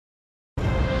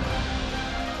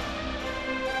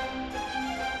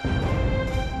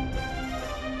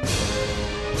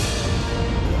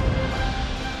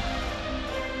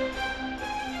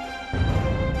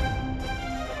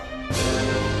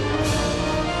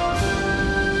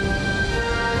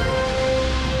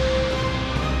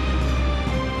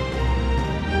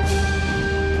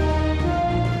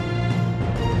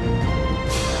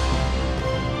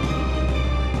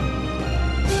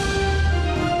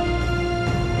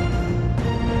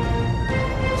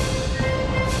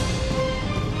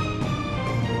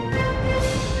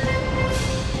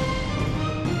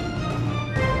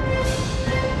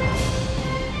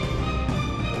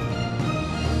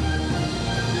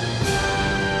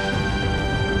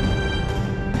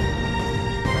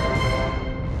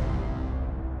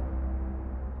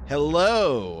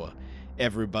Hello,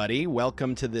 everybody.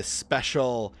 Welcome to this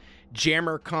special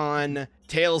JammerCon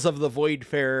Tales of the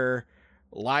Voidfarer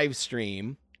live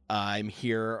stream. I'm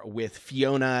here with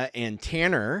Fiona and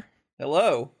Tanner.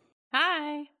 Hello.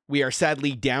 Hi. We are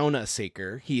sadly down a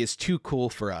Saker. He is too cool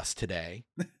for us today.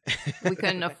 We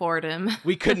couldn't afford him.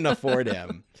 We couldn't afford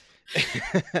him.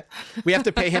 We have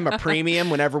to pay him a premium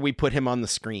whenever we put him on the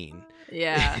screen.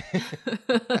 Yeah.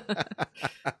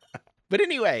 But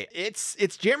anyway, it's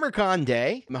JammerCon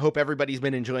Day. I hope everybody's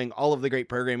been enjoying all of the great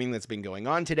programming that's been going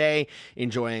on today,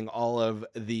 enjoying all of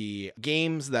the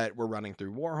games that we're running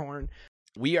through Warhorn.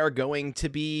 We are going to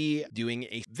be doing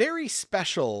a very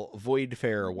special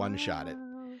Voidfarer one-shot.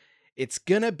 It's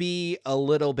going to be a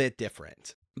little bit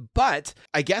different. But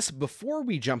I guess before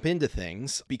we jump into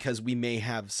things, because we may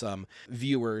have some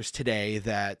viewers today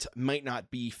that might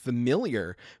not be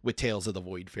familiar with Tales of the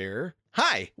Voidfarer.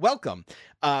 Hi, welcome.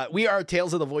 We are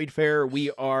Tales of the Voidfarer.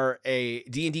 We are a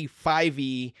D&D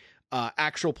 5e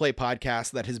actual play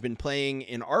podcast that has been playing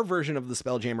in our version of the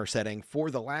Spelljammer setting for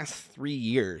the last 3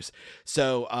 years.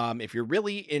 So if you're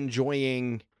really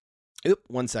enjoying... Oop,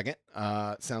 1 second.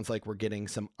 Sounds like we're getting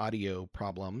some audio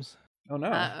problems. Oh, no.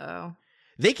 Uh-oh.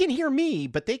 They can hear me,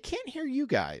 but they can't hear you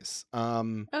guys. Oh,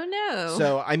 no.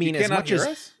 So, I mean, You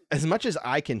as much as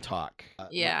I can talk.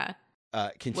 Yeah.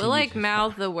 Continue We'll, like, to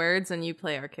mouth talk. the words and you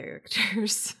play our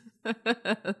characters. 1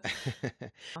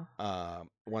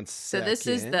 second. So this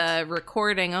is the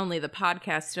recording only, the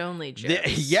podcast only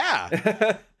jokes.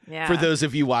 Yeah. Yeah. For those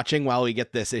of you watching while we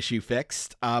get this issue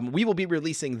fixed, we will be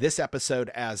releasing this episode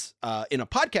as in a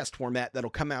podcast format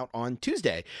that'll come out on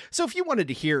Tuesday. So if you wanted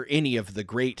to hear any of the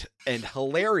great and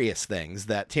hilarious things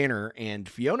that Tanner and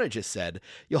Fiona just said,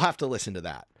 you'll have to listen to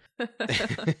that.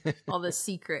 All the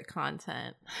secret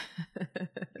content.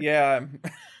 Yeah.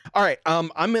 All right.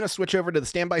 I'm going to switch over to the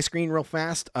standby screen real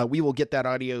fast. We will get that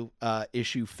audio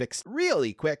issue fixed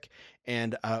really quick,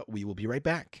 and we will be right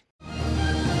back.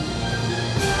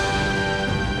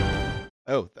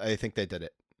 Oh, I think they did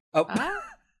it. Oh.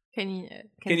 Can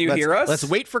you hear us? Let's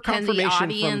wait for confirmation can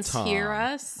the audience from Tom. hear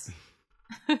us?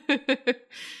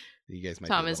 You guys might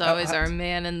Tom be is able- always our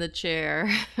man in the chair.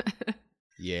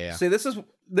 Yeah. See, this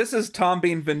is Tom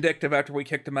being vindictive after we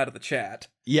kicked him out of the chat.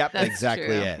 Yep, That's exactly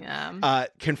true, it. yeah.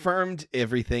 Confirmed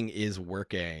everything is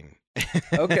working.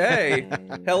 Okay.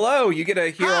 Hello, you get to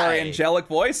hear our Hi. angelic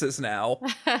voices now.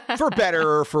 For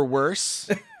better or for worse.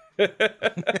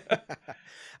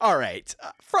 All right,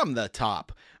 from the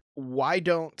top, why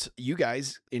don't you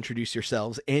guys introduce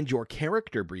yourselves and your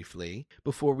character briefly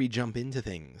before we jump into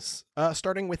things?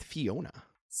 Starting with Fiona.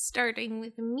 Starting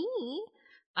with me.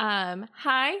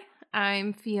 Hi,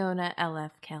 I'm Fiona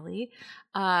L.F. Kelly.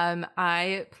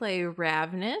 I play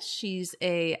Ravnus. She's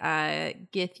a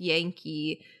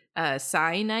Githyanki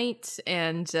Cyanite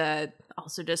and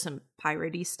also does some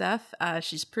piratey stuff.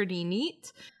 She's pretty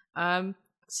neat.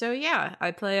 So yeah,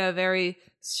 I play a very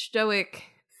stoic,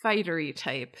 fightery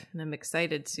type, and I'm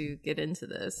excited to get into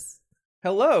this.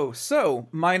 Hello, so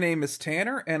my name is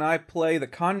Tanner, and I play the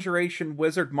conjuration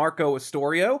wizard Marco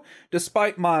Astorio.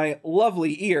 Despite my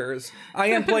lovely ears, I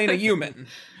am playing a human.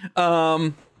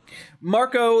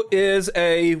 Marco is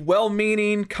a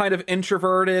well-meaning, kind of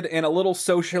introverted, and a little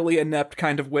socially inept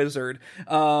kind of wizard.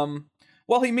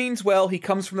 While he means well, he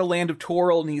comes from the land of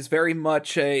Toril, and he's very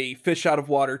much a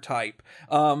fish-out-of-water type.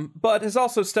 But has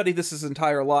also studied this his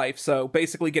entire life, so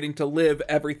basically getting to live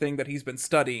everything that he's been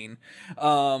studying.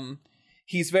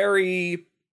 He's very...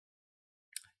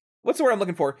 What's the word I'm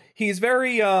looking for? He's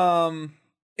very,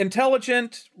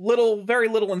 intelligent, very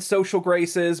little in social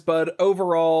graces, but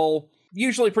overall,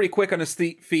 usually pretty quick on his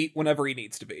feet whenever he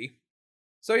needs to be.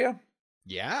 So, yeah.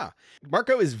 Yeah.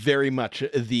 Marco is very much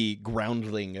the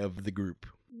groundling of the group.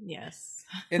 Yes.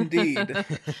 Indeed.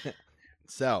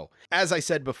 So, as I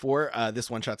said before,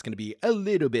 this one shot's going to be a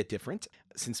little bit different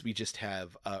since we just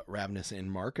have Ravnus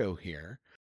and Marco here.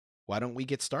 Why don't we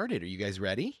get started? Are you guys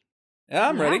ready? Yeah,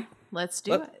 I'm ready. Let's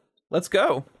do it. Let's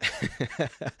go.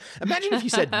 Imagine if you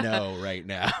said no right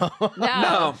now.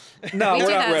 No, We we're do not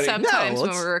that ready. sometimes No,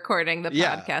 when let's- we're recording the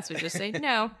Yeah. podcast. We just say,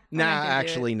 no. Nah,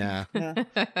 actually, nah.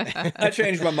 I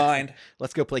changed my mind.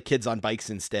 Let's go play kids on bikes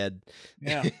instead.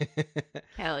 Yeah.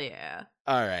 Hell yeah.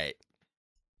 All right.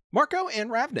 Marco and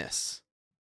Ravnus,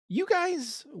 you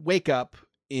guys wake up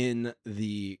in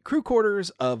the crew quarters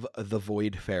of the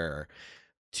Voidfarer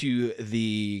to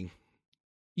the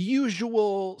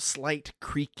usual slight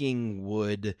creaking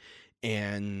wood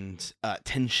and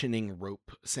tensioning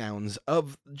rope sounds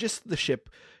of just the ship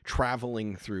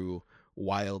traveling through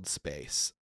wild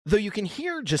space. Though you can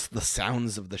hear just the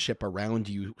sounds of the ship around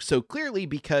you so clearly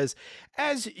because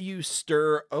as you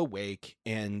stir awake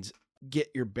and get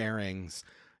your bearings,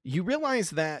 you realize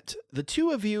that the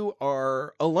two of you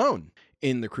are alone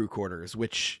in the crew quarters,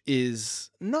 which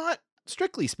is not,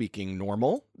 strictly speaking,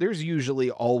 normal. There's usually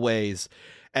always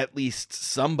at least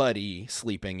somebody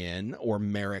sleeping in, or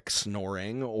Merrick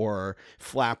snoring, or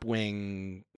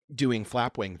Flapwing doing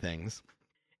Flapwing things.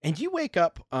 And you wake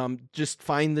up, just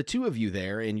find the two of you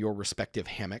there in your respective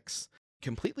hammocks,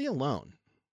 completely alone.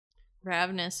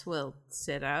 Ravnus will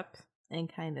sit up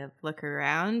and kind of look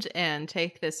around and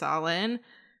take this all in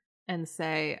and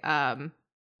say,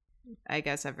 I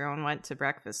guess everyone went to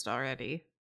breakfast already.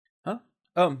 Huh?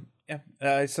 Yeah,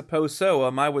 I suppose so.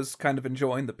 I was kind of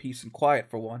enjoying the peace and quiet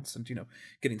for once and,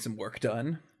 getting some work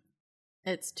done.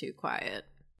 It's too quiet.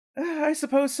 I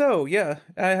suppose so, yeah.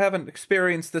 I haven't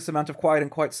experienced this amount of quiet in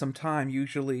quite some time.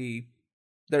 Usually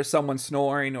there's someone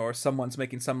snoring or someone's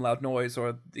making some loud noise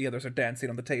or the others are dancing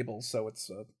on the tables, so it's,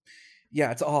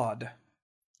 it's odd.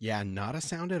 Yeah, not a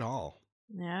sound at all.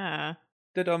 Yeah.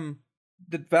 Did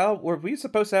Val, were we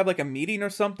supposed to have like a meeting or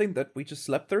something that we just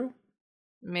slept through?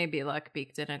 Maybe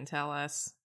Luckbeak didn't tell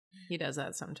us. He does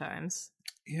that sometimes.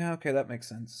 Yeah, okay, that makes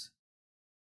sense.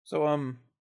 So, I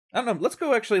don't know, let's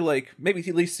go actually, maybe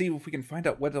at least see if we can find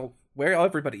out where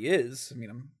everybody is. I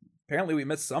mean, apparently we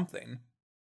missed something.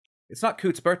 It's not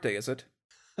Coot's birthday, is it?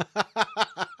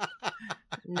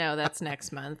 No, that's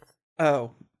next month.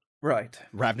 Oh, right.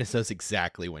 Ravnus knows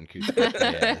exactly when Coot's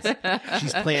birthday is.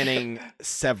 She's planning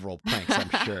several pranks,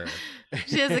 I'm sure.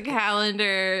 She has a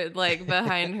calendar,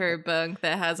 behind her bunk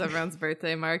that has everyone's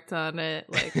birthday marked on it.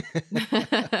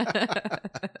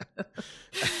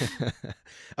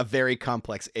 A very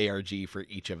complex ARG for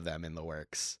each of them in the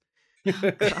works.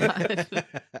 God.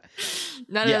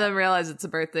 None of them realize it's a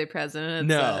birthday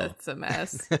present. It's a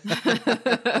mess.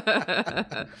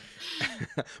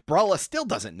 Brawla still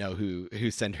doesn't know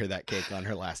who sent her that cake on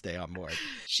her last day on board.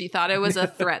 She thought it was a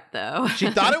threat, though. She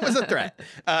thought it was a threat.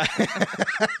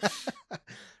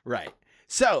 Right.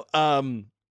 So,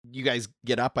 you guys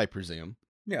get up, I presume.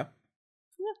 Yeah.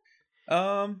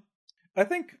 I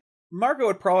think Margot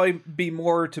would probably be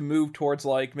more to move towards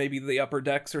maybe the upper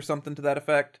decks or something to that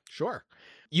effect. Sure.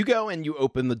 You go and you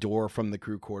open the door from the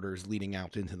crew quarters leading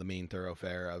out into the main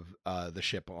thoroughfare of the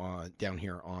ship on down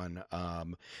here on,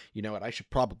 you know what, I should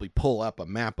probably pull up a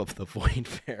map of the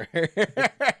Voidfarer.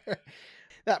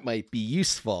 That might be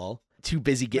useful. Too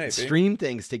busy getting stream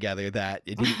things together that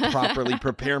it didn't properly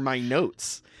prepare my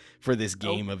notes for this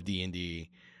game of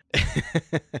D&D.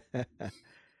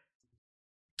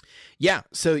 Yeah,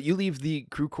 so you leave the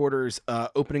crew quarters,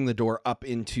 opening the door up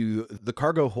into the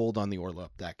cargo hold on the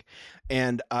Orlop deck.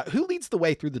 And who leads the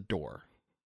way through the door?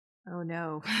 Oh,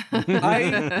 no.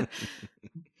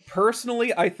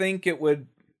 Personally, I think it would...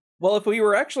 Well, if we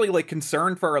were actually,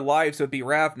 concerned for our lives, it would be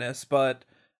Ravnus, but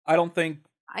I don't think...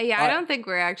 I don't think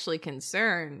we're actually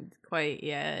concerned quite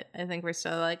yet. I think we're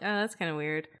still that's kind of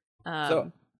weird.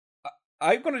 So,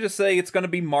 I'm going to just say it's going to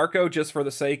be Marco just for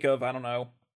the sake of, I don't know,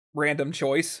 random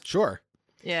choice. Sure.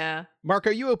 Yeah. Marco,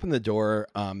 you open the door,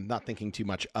 not thinking too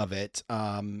much of it.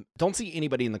 Don't see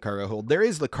anybody in the cargo hold. There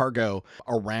is the cargo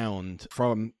around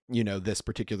from, this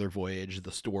particular voyage,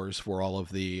 the stores for all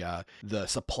of the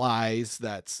supplies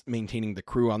that's maintaining the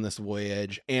crew on this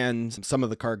voyage, and some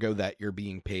of the cargo that you're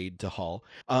being paid to haul.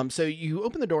 So you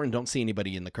open the door and don't see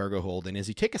anybody in the cargo hold, and as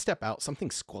you take a step out, something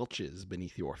squelches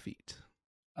beneath your feet.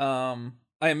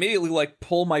 I immediately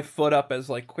pull my foot up as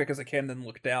quick as I can, then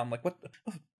look down.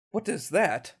 What is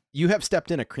that? You have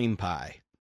stepped in a cream pie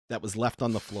that was left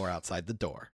on the floor outside the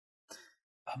door.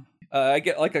 I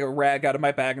get a rag out of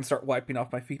my bag and start wiping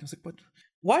off my feet. I was like,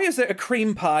 why is there a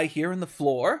cream pie here on the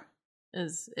floor?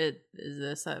 Is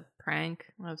this a prank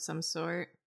of some sort?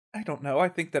 I don't know. I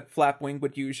think that Flapwing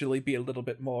would usually be a little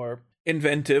bit more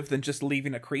inventive than just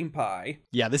leaving a cream pie.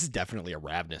 Yeah, this is definitely a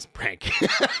Ravnus prank.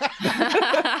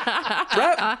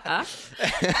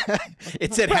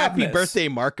 It said Happy Birthday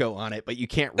Marco on it, but you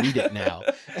can't read it now.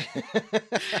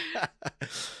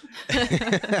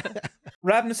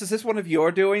 Ravnus, is this one of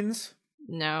your doings?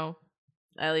 No.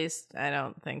 At least I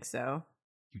don't think so.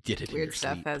 You did it in Weird your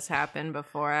stuff sleep. has happened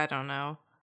before. I don't know.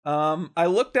 I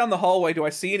look down the hallway. Do I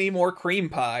see any more cream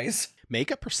pies? Make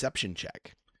a perception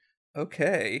check.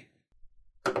 Okay.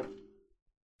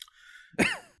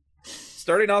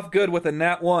 Starting off good with a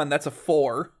nat 1. That's a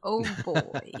 4. Oh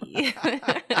boy.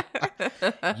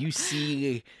 You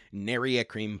see nary a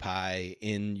cream pie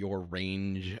in your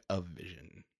range of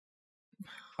vision.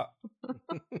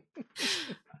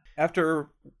 After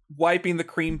wiping the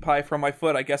cream pie from my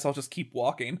foot, I guess I'll just keep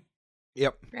walking.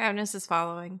 Yep. Ravnus is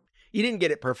following. You didn't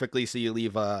get it perfectly, so you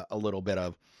leave a little bit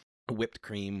of whipped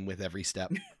cream with every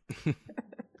step.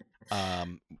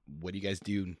 What do you guys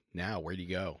do now? Where do you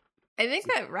go? I think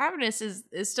that Ravenous is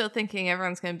still thinking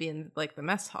everyone's going to be in like the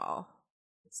mess hall.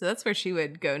 So that's where she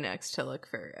would go next to look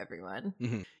for everyone.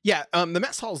 Mm-hmm. Yeah, the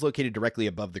mess hall is located directly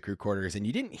above the crew quarters, and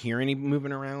you didn't hear any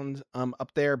moving around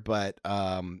up there, but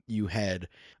you head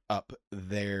up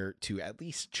there to at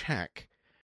least check.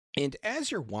 And as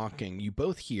you're walking, you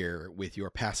both hear with your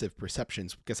passive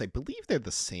perceptions, because I believe they're the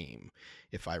same,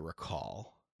 if I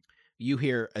recall. You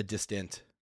hear a distant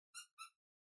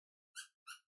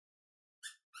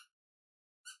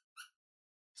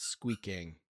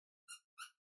squeaking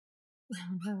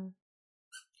Oh, no.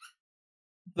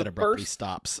 that abruptly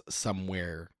stops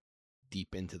somewhere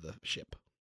deep into the ship.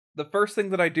 The first thing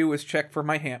that I do is check for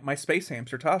my space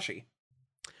hamster Tashi.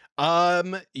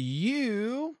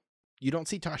 You don't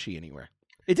see Tashi anywhere.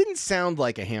 It didn't sound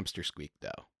like a hamster squeak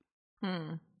though.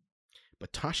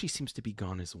 But Tashi seems to be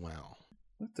gone as well.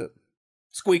 What the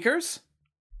squeakers?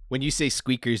 When you say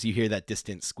squeakers, you hear that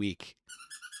distant squeak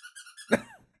a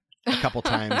couple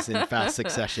times in fast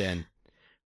succession.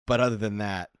 But other than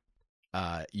that,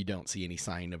 you don't see any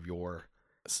sign of your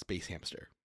space hamster.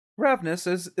 Ravenous,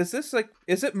 is this like,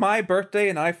 is it my birthday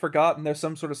and I forgot and there's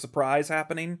some sort of surprise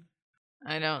happening?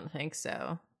 I don't think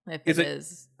so. If Is it it-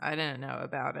 is, I don't know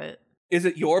about it. Is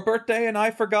it your birthday and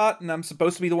I forgot and I'm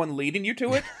supposed to be the one leading you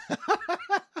to it?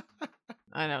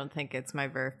 I don't think it's my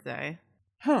birthday.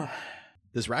 Huh.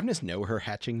 Does Ravenous know her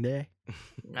hatching day?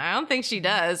 I don't think she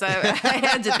does. I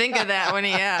had to think of that when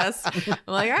he asked. I'm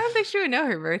like, I don't think she would know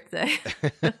her birthday.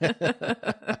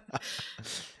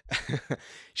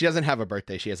 She doesn't have a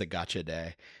birthday. She has a gotcha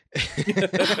day.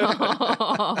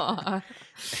 Aw.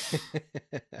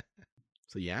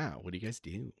 So yeah, what do you guys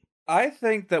do? I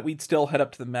think that we'd still head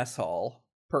up to the mess hall,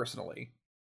 personally.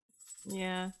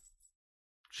 Yeah.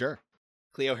 Sure.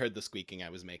 Cleo heard the squeaking I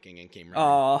was making and came running.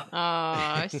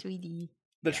 Aw, sweetie.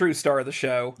 The true star of the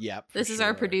show. Yep. for This is our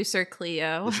sure. producer,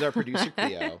 Cleo. This is our producer,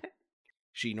 Cleo.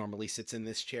 She normally sits in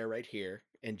this chair right here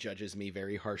and judges me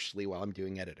very harshly while I'm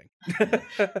doing editing.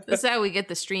 This is how we get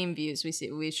the stream views.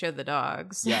 We show the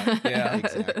dogs. Yeah, yeah,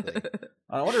 exactly.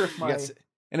 I wonder if You my... got s-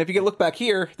 And if you can look back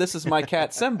here, this is my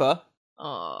cat Simba.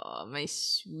 Oh, my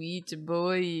sweet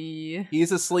boy.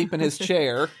 He's asleep in his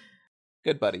chair.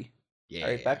 Good buddy. Yeah.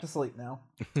 All right, back to sleep now.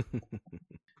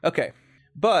 Okay.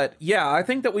 But, yeah, I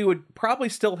think that we would probably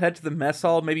still head to the mess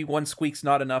hall. Maybe one squeak's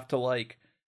not enough to, like,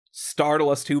 startle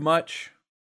us too much.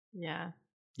 Yeah.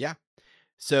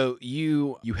 So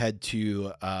you head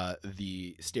to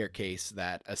the staircase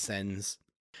that ascends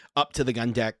up to the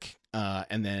gun deck,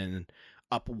 and then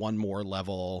up one more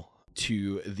level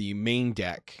to the main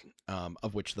deck,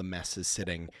 of which the mess is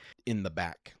sitting in the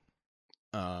back.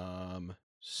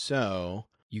 So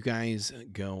you guys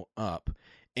go up,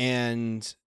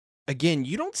 and again,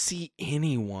 you don't see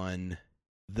anyone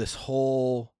this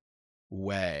whole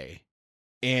way.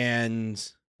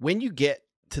 And when you get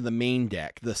to the main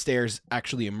deck, the stairs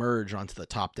actually emerge onto the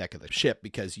top deck of the ship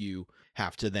because you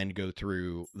have to then go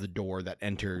through the door that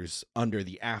enters under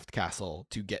the aft castle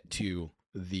to get to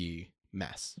the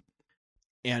mess.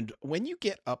 And when you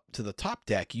get up to the top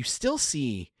deck, you still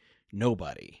see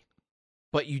nobody,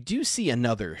 but you do see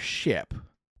another ship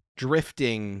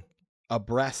drifting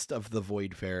abreast of the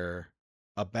Voidfarer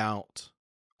about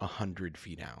 100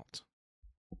 feet out.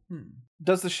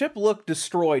 Does the ship look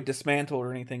destroyed, dismantled,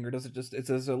 or anything, or does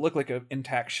it look like an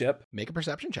intact ship? Make a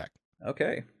perception check.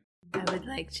 Okay. I would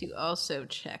like to also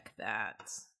check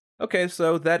that. Okay,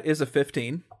 so that is a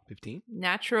 15. 15.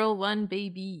 Natural one,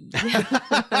 baby.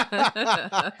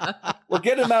 We'll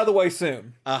get him out of the way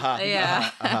soon.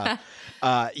 Yeah.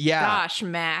 Yeah. Gosh,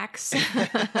 Max.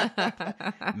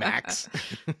 Max.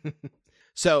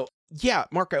 So, yeah,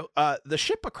 Marco, the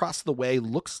ship across the way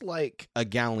looks like a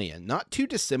galleon, not too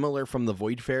dissimilar from the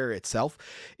Voidfarer itself.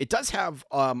 It does have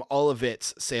all of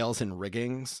its sails and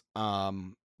riggings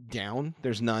down.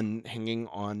 There's none hanging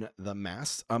on the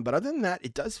mast. But other than that,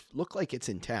 it does look like it's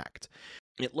intact.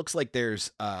 It looks like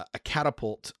there's a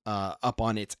catapult up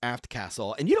on its aft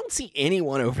castle, and you don't see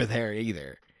anyone over there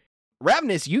either.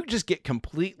 Ravenous, you just get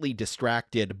completely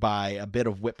distracted by a bit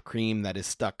of whipped cream that is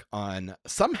stuck on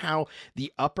somehow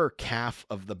the upper calf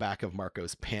of the back of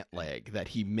Marco's pant leg that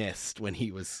he missed when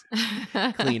he was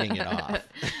cleaning it off.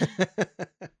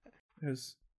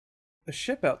 There's a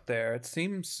ship out there. It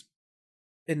seems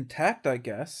intact, I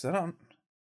guess. I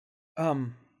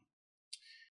don't...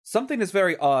 Something is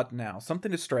very odd now.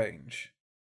 Something is strange.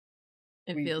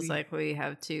 It feels like we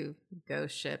have two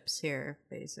ghost ships here,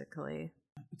 basically.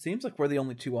 It seems like we're the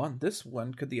only two on this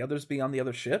one. Could the others be on the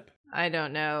other ship? I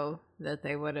don't know that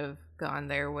they would have gone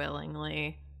there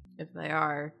willingly. If they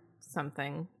are,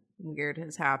 something weird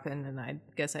has happened, and I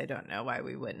guess I don't know why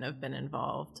we wouldn't have been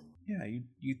involved. Yeah,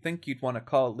 you'd think you'd want to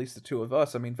call at least the two of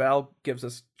us. I mean, Val gives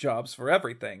us jobs for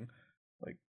everything.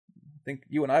 Like, I think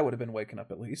you and I would have been waking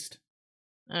up at least.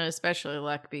 And especially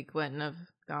Luckbeak wouldn't have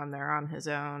gone there on his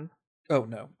own. Oh,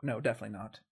 no, definitely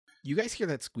not. You guys hear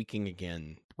that squeaking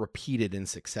again, repeated in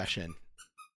succession.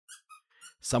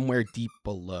 Somewhere deep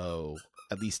below,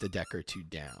 at least a deck or two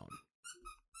down.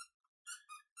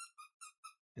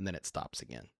 And then it stops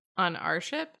again. On our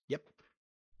ship? Yep.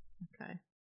 Okay.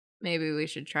 Maybe we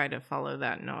should try to follow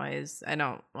that noise. I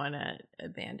don't want to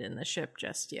abandon the ship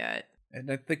just yet. And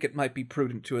I think it might be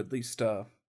prudent to at least,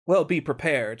 be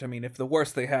prepared. I mean, if the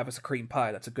worst they have is a cream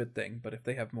pie, that's a good thing. But if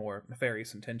they have more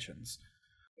nefarious intentions,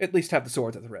 at least have the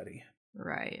swords at the ready.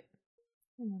 Right.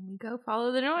 And then we go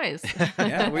follow the noise.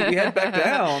 Yeah, we head back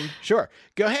down. Sure.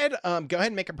 Go ahead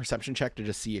and make a perception check to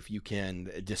just see if you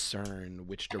can discern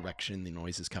which direction the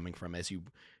noise is coming from as you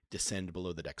descend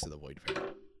below the decks of the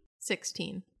Voidfarer.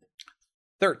 16.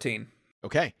 13.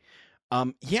 Okay.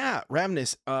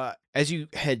 Ravnus, as you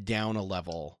head down a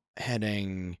level,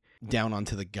 heading down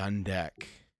onto the gun deck,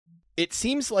 it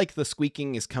seems like the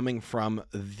squeaking is coming from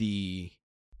the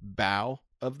bow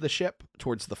of the ship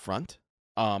towards the front.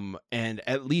 And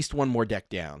at least one more deck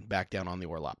down, back down on the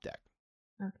Orlop deck.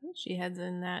 Okay, she heads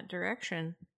in that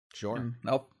direction. Sure.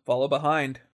 I'll follow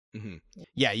behind. Mm-hmm.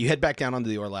 Yeah, you head back down onto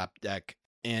the Orlop deck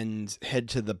and head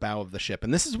to the bow of the ship.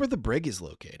 And this is where the brig is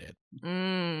located.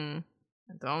 I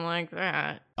don't like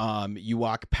that. You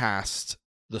walk past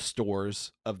the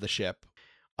stores of the ship.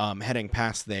 Heading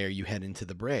past there, you head into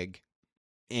the brig.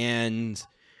 And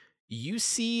you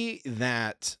see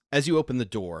that as you open the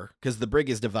door, because the brig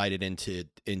is divided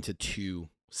into two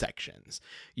sections.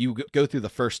 You go through the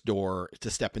first door to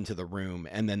step into the room,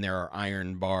 and then there are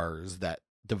iron bars that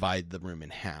divide the room in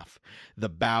half. The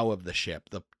bow of the ship,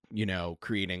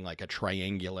 creating like a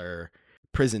triangular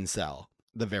prison cell,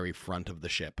 the very front of the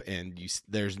ship, and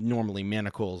there's normally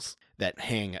manacles that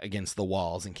hang against the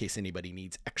walls in case anybody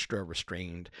needs extra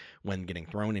restrained when getting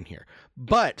thrown in here.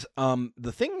 But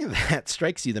the thing that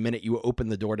strikes you the minute you open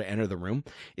the door to enter the room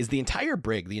is the entire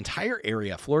brig, the entire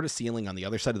area, floor to ceiling on the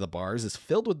other side of the bars, is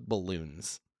filled with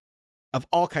balloons of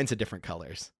all kinds of different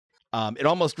colors. It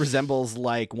almost resembles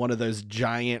like one of those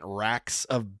giant racks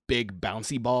of big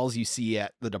bouncy balls you see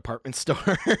at the department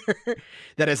store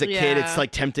that as a kid, it's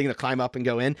like tempting to climb up and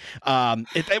go in.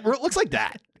 It looks like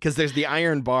that because there's the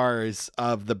iron bars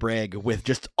of the brig with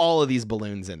just all of these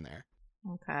balloons in there.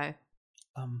 Okay.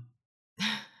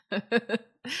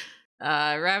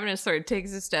 Ravenous sort of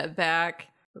takes a step back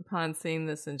upon seeing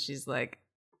this, and she's like,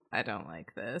 I don't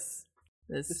like this.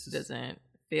 This doesn't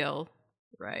feel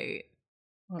right.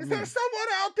 Is there someone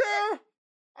out there?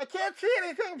 I can't see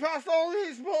anything past all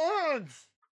these balloons.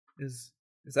 Is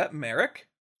that Merrick?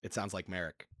 It sounds like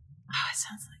Merrick. Oh, it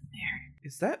sounds like Merrick.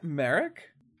 Is that Merrick?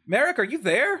 Merrick, are you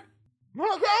there?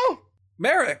 Marco?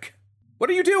 Merrick! What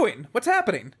are you doing? What's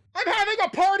happening? I'm having a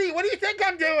party. What do you think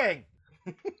I'm doing?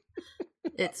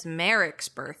 It's Merrick's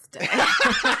birthday.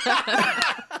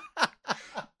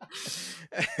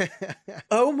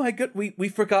 Oh my god, we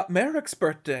forgot Merrick's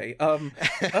birthday. Oh,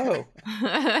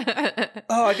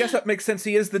 I guess that makes sense.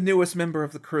 He is the newest member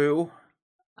of the crew.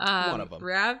 One of them.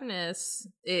 Ravnus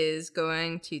is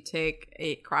going to take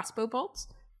a crossbow bolt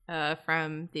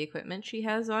from the equipment she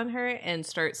has on her and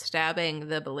start stabbing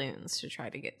the balloons to try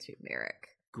to get to Merrick.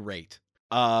 Great.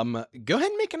 Go ahead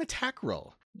and make an attack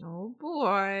roll. Oh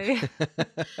boy.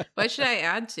 What should I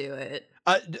add to it?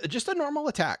 Just a normal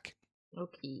attack.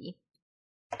 Okay.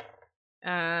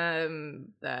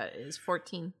 That is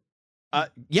 14.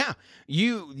 Yeah.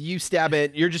 You stab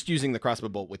it. You're just using the crossbow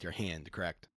bolt with your hand,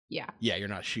 correct? Yeah. Yeah, you're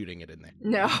not shooting it in there.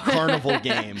 No. Carnival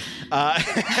game.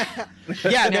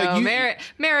 Yeah, no,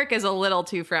 Merrick is a little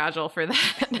too fragile for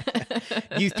that.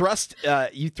 you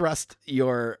thrust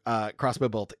your crossbow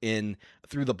bolt in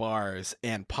through the bars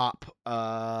and pop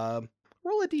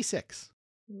roll a d6.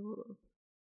 Ooh.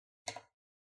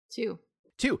 2.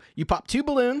 You pop 2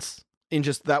 balloons in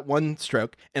just that one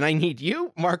stroke, and I need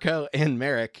you, Marco, and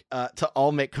Merrick to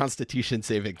all make Constitution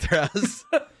saving throws.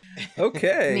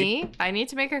 Okay. Me? I need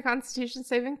to make a Constitution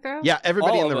saving throw? Yeah,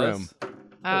 everybody All in the of room. us.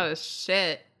 Oh,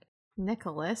 shit.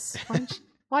 Nicholas,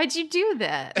 why'd you do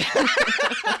that?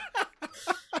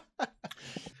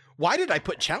 Why did I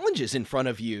put challenges in front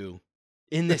of you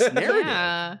in this narrative?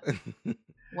 Yeah.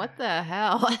 What the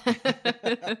hell?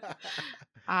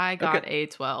 I got a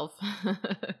 12.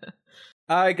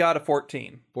 I got a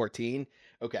 14. 14.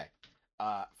 Okay.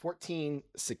 14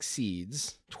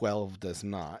 succeeds, 12 does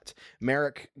not.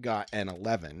 Merrick got an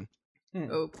 11.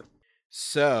 Oh.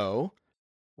 So,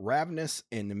 Ravnus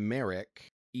and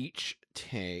Merrick each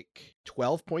take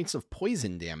 12 points of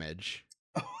poison damage.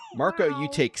 Marco, you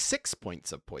take 6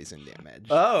 points of poison damage.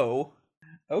 Oh,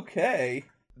 okay.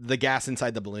 The gas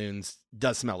inside the balloons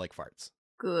does smell like farts.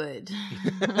 Good.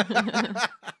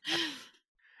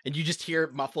 And you just hear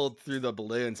muffled through the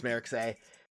balloons, Merrick say,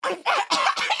 What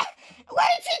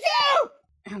did you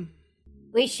do?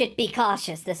 We should be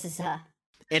cautious. This is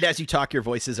and as you talk, your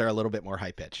voices are a little bit more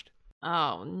high-pitched.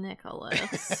 Oh,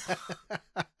 Nicholas.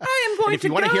 I am going if you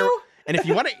to wanna go. hear- And if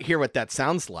you want to hear what that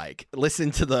sounds like,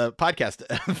 listen to the podcast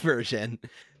version.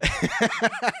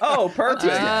 Oh, perfect.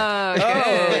 Oh,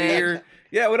 Oh, good.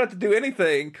 we don't have to do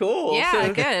anything. Cool. Yeah,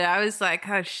 So- good. I was like,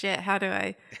 oh shit, how do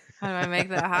I make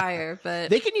that higher? But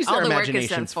They can use all their the work is done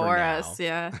imaginations for now. us.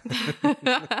 Yeah.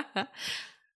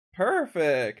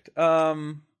 Perfect.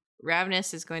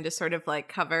 Ravnus is going to sort of like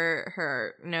cover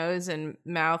her nose and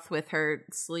mouth with her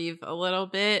sleeve a little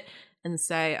bit and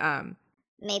say,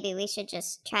 maybe we should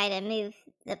just try to move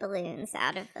the balloons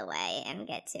out of the way and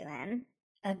get to him.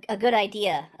 A good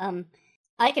idea.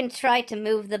 I can try to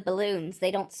move the balloons. They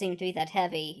don't seem to be that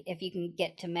heavy. If you can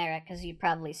get to Merrick, because you're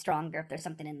probably stronger if there's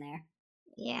something in there.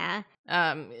 Yeah.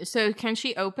 so can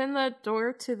she open the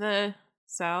door to the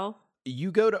cell?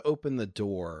 You go to open the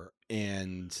door,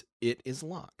 and it is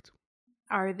locked.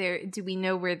 Do we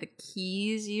know where the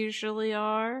keys usually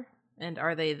are? And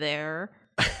are they there?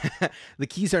 The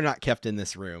keys are not kept in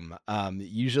this room.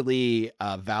 Usually,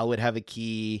 Val would have a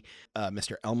key,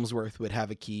 Mr. Elmsworth would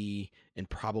have a key, and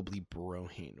probably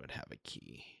Brohane would have a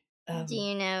key. Do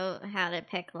you know how to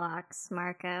pick locks,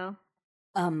 Marco?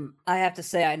 I have to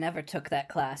say I never took that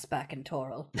class back in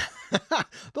Toril.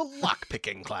 The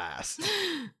lock-picking class.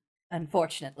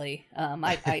 Unfortunately.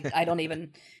 I don't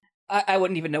even... I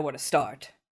wouldn't even know where to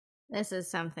start. This is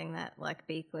something that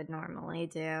Luckbeak would normally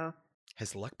do.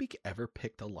 Has Luckbeak ever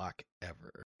picked a lock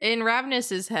ever? In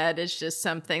Ravnus's head, it's just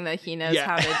something that he knows Yeah.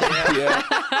 how to do. Yeah.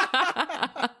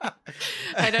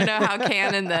 I don't know how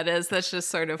canon that is. That's just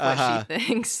sort of what she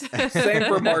thinks. Same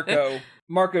for Marco.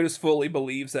 Marco just fully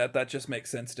believes that. That just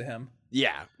makes sense to him.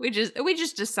 Yeah. We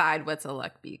just decide what's a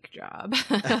Luckbeak job.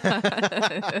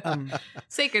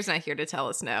 Saker's not here to tell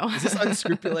us no. Is this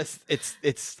unscrupulous?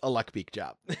 It's a Luckbeak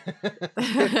job.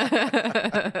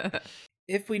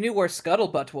 If we knew where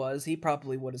Scuttlebutt was, he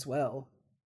probably would as well.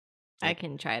 I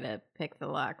can try to pick the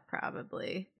lock,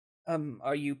 probably.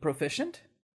 Are you proficient?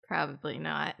 Probably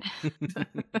not.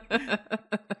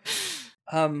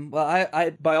 Well,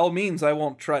 I by all means, I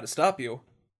won't try to stop you.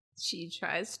 She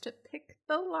tries to pick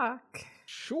the lock.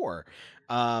 Sure.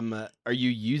 Are you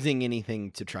using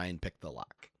anything to try and pick the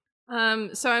lock?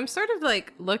 So I'm sort of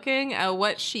like looking at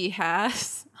what she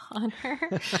has on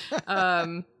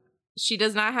her. She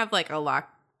does not have like a lock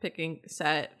picking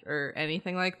set or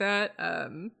anything like that.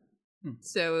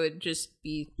 So it would just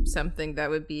be something that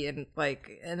would be in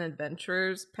like an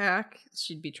adventurer's pack.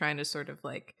 She'd be trying to sort of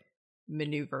like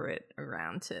maneuver it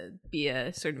around to be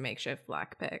a sort of makeshift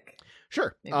lockpick.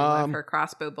 Sure. Maybe one of her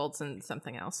crossbow bolts and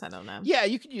something else. I don't know. Yeah,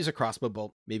 you could use a crossbow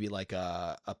bolt, maybe like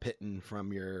a Pitten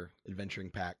from your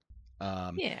adventuring pack.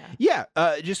 Yeah.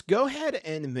 Just go ahead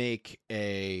and make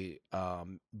a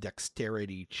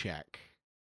dexterity check.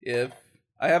 If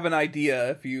I have an idea,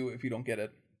 if you don't get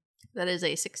it. That is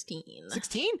a 16.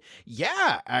 16?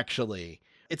 Yeah, actually.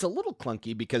 It's a little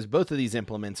clunky because both of these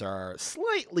implements are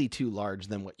slightly too large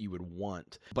than what you would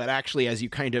want. But actually, as you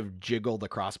kind of jiggle the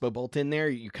crossbow bolt in there,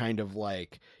 you kind of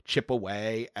like chip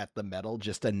away at the metal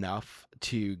just enough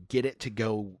to get it to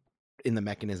go in the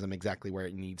mechanism exactly where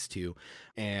it needs to.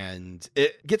 And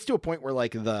it gets to a point where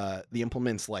like the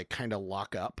implements like kind of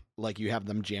lock up, like you have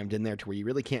them jammed in there to where you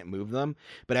really can't move them.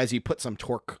 But as you put some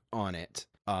torque on it,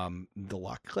 the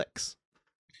lock clicks.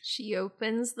 She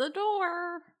opens the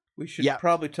door. We should Yeah.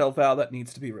 probably tell Val that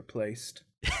needs to be replaced.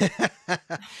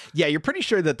 Yeah, you're pretty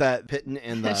sure that Pitten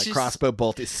and the She's- crossbow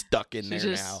bolt is stuck in She there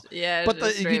just, now. yeah, But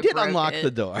just you straight did broke unlock it.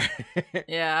 the door.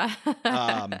 Yeah.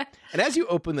 And as you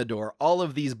open the door, all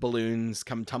of these balloons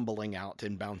come tumbling out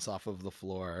and bounce off of the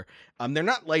floor. They're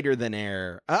not lighter than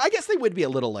air. I guess they would be a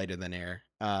little lighter than air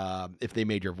if they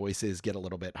made your voices get a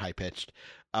little bit high pitched.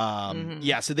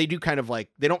 Yeah, so they do kind of like,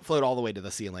 they don't float all the way to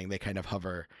the ceiling. They kind of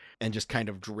hover and just kind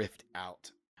of drift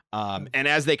out. And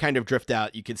as they kind of drift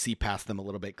out, you can see past them a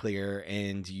little bit clearer,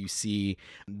 and you see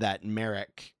that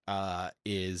Merrick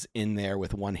is in there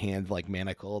with one hand like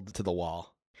manacled to the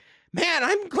wall. Man,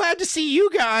 I'm glad to see you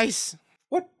guys.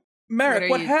 Merrick,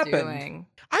 what are you happened? doing?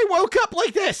 I woke up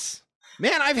like this.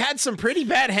 Man, I've had some pretty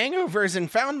bad hangovers and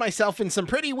found myself in some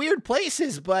pretty weird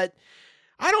places, but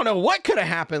I don't know what could have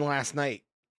happened last night.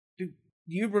 Do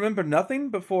you remember nothing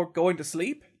before going to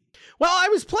sleep? Well, I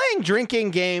was playing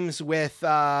drinking games with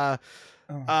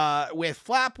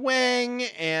Flapwing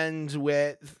and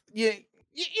with you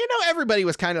know, everybody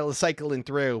was kind of cycling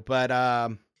through, but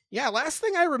yeah, last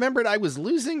thing I remembered, I was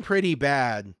losing pretty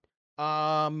bad.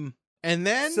 And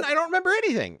then I don't remember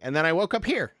anything, and then I woke up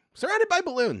here, surrounded by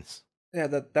balloons. Yeah,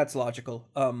 that's logical.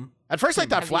 At first I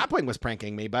thought Flapwing was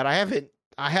pranking me, but I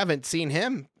haven't seen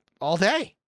him all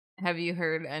day. Have you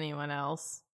heard anyone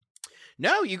else?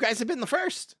 No, you guys have been the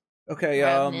first. Okay,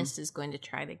 Ravenous is going to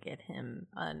try to get him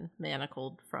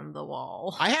unmanacled from the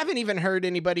wall. I haven't even heard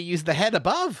anybody use the head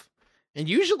above. And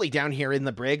usually down here in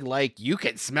the brig, like, you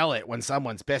can smell it when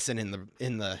someone's pissing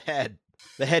in the head.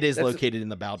 The head is located in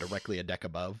the bow directly a deck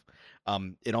above.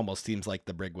 It almost seems like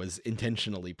the brig was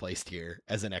intentionally placed here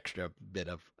as an extra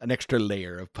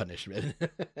layer of punishment.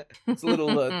 It's a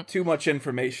little too much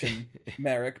information,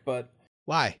 Merrick, but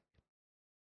why?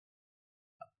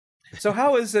 So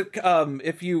how is it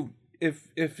if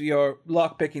your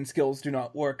lockpicking skills do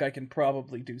not work, I can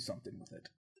probably do something with it.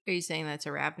 Are you saying that's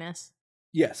a Ravenous?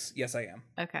 Yes, I am.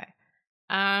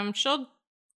 Okay. She'll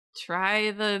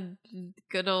try the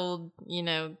good old,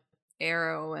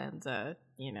 arrow and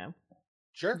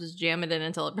Sure. just jam it in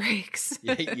until it breaks.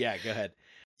 yeah, go ahead.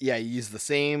 Yeah, you use the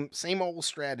same old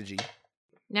strategy.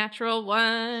 Natural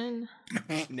 1.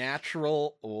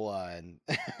 Natural 1.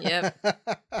 Yep.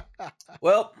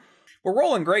 Well, we're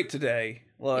rolling great today.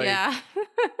 Like, Yeah.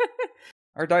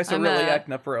 our dice are I'm, really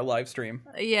acting up for a live stream.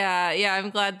 Yeah, I'm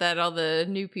glad that all the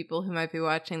new people who might be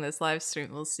watching this live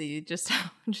stream will see just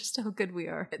how good we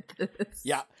are at this.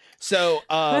 Yeah. So,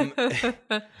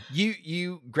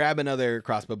 you grab another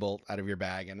crossbow bolt out of your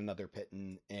bag and another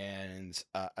piton and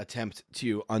attempt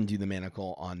to undo the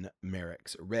manacle on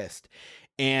Merrick's wrist,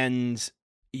 and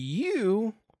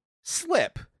you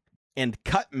slip and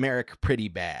cut Merrick pretty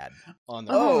bad on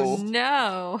the Oh wrist.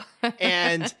 no.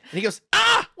 And he goes,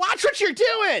 watch what you're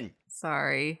doing.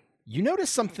 Sorry. You notice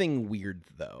something weird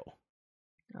though.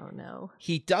 Oh no.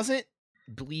 He doesn't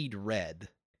bleed red.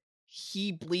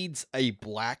 He bleeds a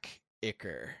black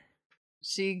ichor.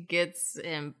 She gets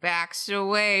and backs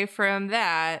away from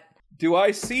that. Do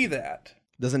I see that?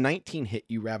 Does a 19 hit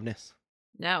you, Ravenous?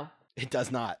 No. It does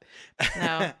not.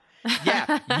 No.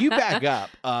 Yeah, you back up.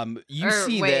 You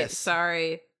see wait, this.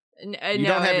 Sorry. You No,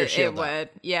 don't have your shield it would.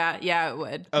 Yeah, it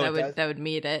would. Oh, it does? That would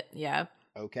meet it. Yeah.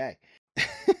 Okay.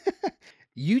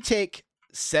 You take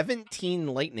 17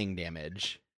 lightning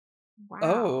damage. Wow.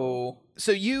 Oh.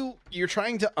 So you're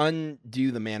trying to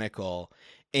undo the manacle,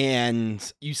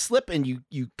 and you slip and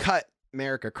you cut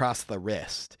Merrick across the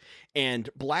wrist, and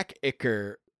black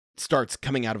ichor starts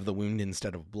coming out of the wound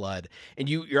instead of blood, and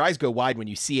your eyes go wide when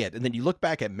you see it, and then you look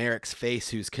back at Merrick's face,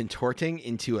 who's contorting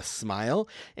into a smile,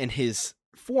 and his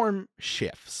form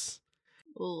shifts.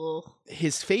 Ooh.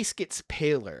 His face gets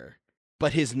paler,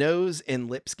 but his nose and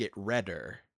lips get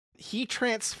redder. He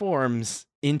transforms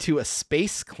into a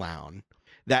space clown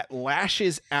that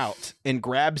lashes out and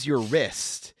grabs your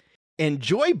wrist and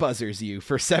joy buzzers you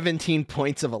for 17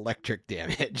 points of electric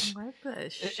damage. What the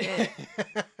shit?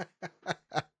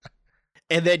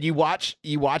 And then you watch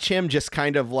him just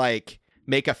kind of like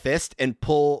make a fist and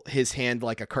pull his hand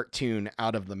like a cartoon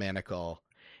out of the manacle,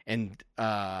 and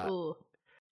Ooh.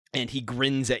 and he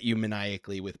grins at you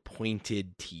maniacally with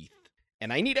pointed teeth.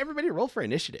 And I need everybody to roll for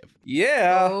initiative.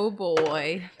 Yeah. Oh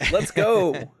boy. Let's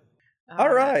go.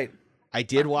 All right. I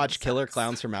did Fucking watch Killer sucks.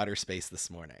 Clowns from Outer Space this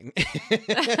morning.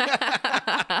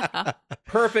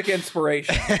 Perfect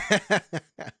inspiration.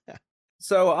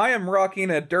 So I am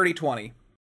rocking a dirty 20.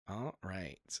 All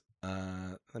right.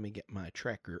 Let me get my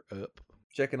tracker up.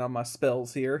 Checking on my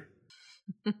spells here.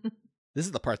 This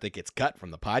is the part that gets cut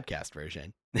from the podcast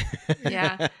version.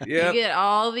 Yeah. Yep. You get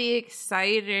all the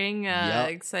exciting Yep.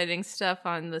 exciting stuff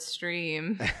on the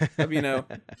stream. You know,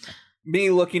 me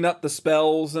looking up the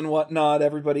spells and whatnot,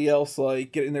 everybody else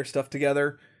like getting their stuff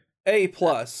together. A+.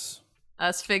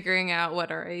 Us figuring out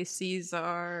what our ACs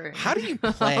are. and How do you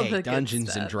all the play good Dungeons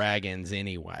and stuff. Dragons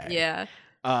anyway? Yeah.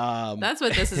 Um, That's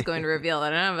what this is going to reveal,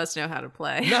 that none of us know how to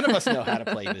play. None of us know how to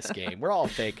play this game. We're all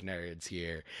fake nerds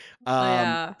here.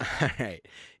 Yeah. All right.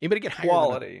 Anybody get higher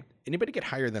Quality. Anybody get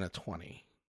higher than a 20?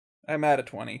 I'm at a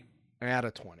 20. I'm at a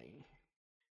 20.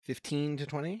 15 to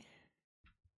 20?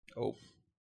 Oh.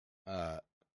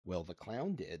 Well, the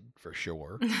clown did for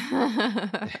sure.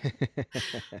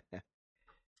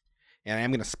 And I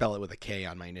am going to spell it with a K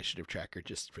on my initiative tracker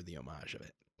just for the homage of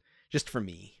it. Just for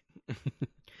me.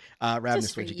 Ravenous,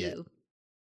 Just for what'd you get?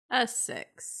 A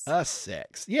 6. A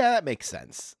 6. Yeah, that makes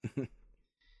sense.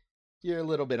 You're a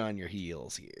little bit on your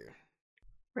heels here.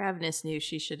 Ravenous knew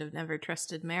she should have never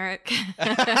trusted Merrick.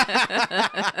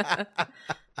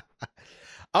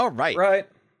 All right. Right.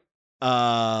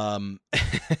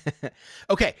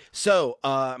 Okay, so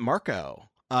Marco.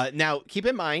 Now keep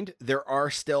in mind there are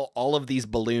still all of these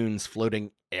balloons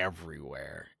floating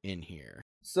everywhere in here.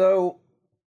 So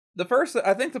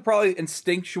I think the probably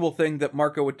instinctual thing that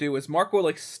Marco would do is Marco would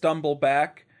like stumble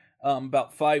back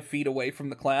about 5 feet away from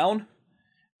the clown.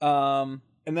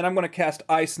 And then I'm going to cast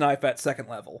Ice Knife at 2nd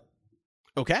level.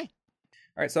 Okay. All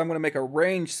right, so I'm going to make a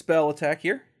ranged spell attack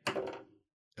here.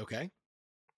 Okay.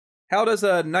 How does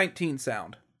a 19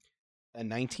 sound? A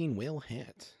 19 will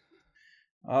hit.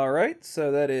 All right,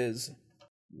 so that is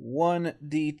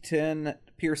 1d10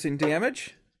 piercing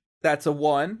damage. That's a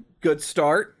 1. Good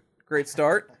start. Great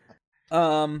start.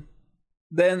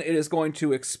 Then it is going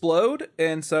to explode,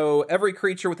 and so every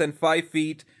creature within 5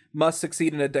 feet must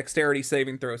succeed in a dexterity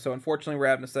saving throw. So unfortunately,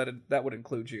 Ravenous, that would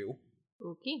include you.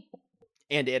 Okay.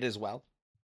 And it as well.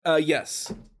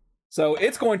 Yes. So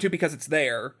it's going to because it's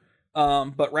there,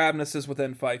 but Ravenous is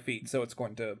within 5 feet, so it's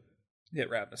going to hit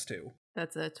Ravenous too.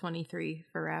 That's a 23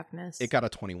 for Ravenous. It got a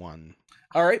 21.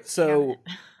 All right, so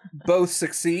both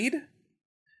succeed.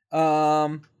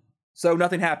 So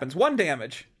nothing happens. 1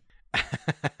 damage.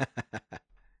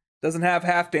 Doesn't have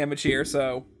half damage here,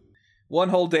 so 1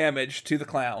 whole damage to the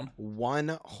clown.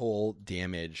 1 whole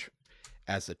damage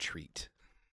as a treat.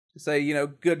 Say,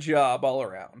 good job all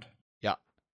around. Yeah.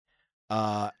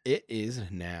 It is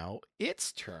now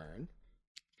its turn.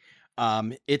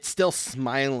 It's still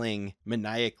smiling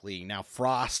maniacally. Now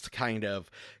frost kind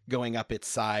of going up its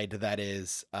side. That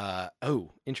is,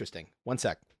 interesting. 1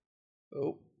 sec.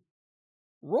 Oh.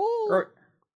 Roll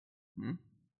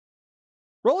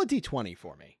a d20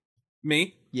 for me.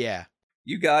 Me? Yeah.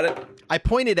 You got it. I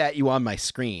pointed at you on my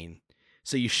screen,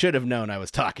 so you should have known I was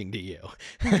talking to you.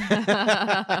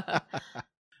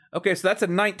 Okay, so that's a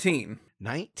 19.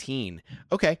 19.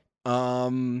 Okay.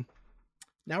 Now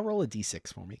roll a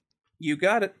d6 for me. You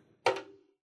got it.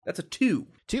 That's a 2.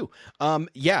 2.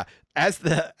 Yeah. As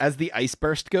the ice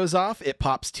burst goes off, it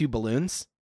pops 2 balloons.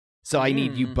 So I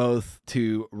need you both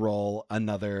to roll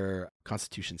another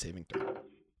Constitution saving throw.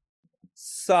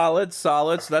 Solid.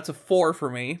 So that's a 4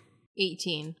 for me.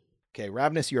 18. Okay,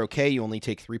 Ravenous, you're okay. You only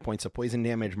take 3 points of poison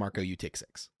damage. Marco, you take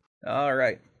 6. All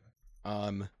right.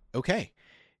 Okay.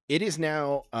 It is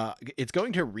now, it's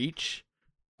going to reach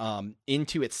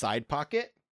into its side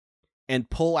pocket and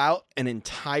pull out an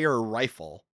entire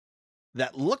rifle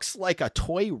that looks like a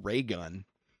toy ray gun.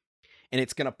 And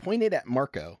it's going to point it at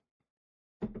Marco.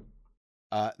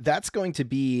 That's going to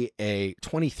be a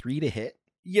 23 to hit.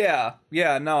 Yeah,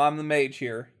 no, I'm the mage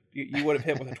here. You would have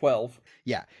hit with a 12.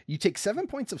 Yeah, you take 7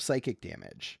 points of psychic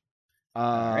damage.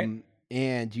 All right.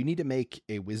 And you need to make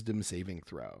a wisdom saving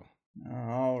throw.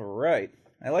 All right.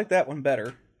 I like that one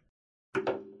better.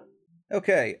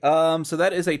 Okay, so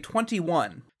that is a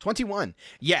 21. 21.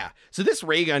 Yeah. So this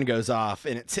ray gun goes off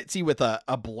and it hits you with a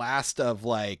blast of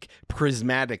like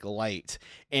prismatic light.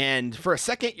 And for a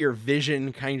second, your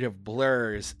vision kind of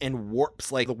blurs and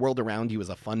warps like the world around you is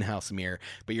a funhouse mirror,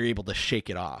 but you're able to shake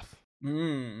it off.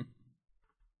 Okay.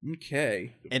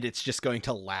 And it's just going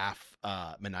to laugh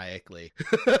maniacally.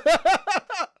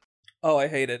 Oh, I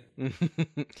hate it.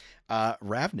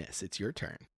 Ravnus, it's your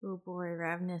turn. Oh boy,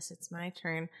 Ravenous, it's my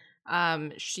turn.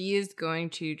 She is going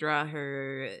to draw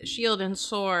her shield and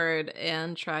sword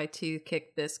and try to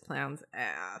kick this clown's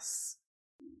ass.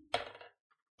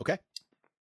 Okay.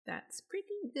 That's pretty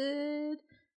good.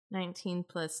 19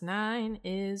 plus 9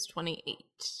 is 28.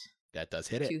 That does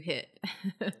hit it. To hit.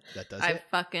 That does I hit.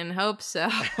 fucking hope so.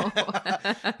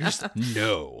 Just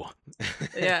no.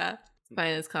 Yeah.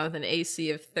 Fine, it's come with an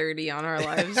AC of 30 on our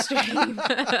live stream.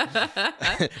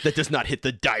 That does not hit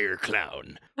the dire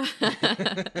clown.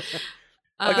 Like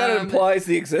that implies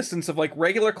the existence of like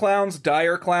regular clowns,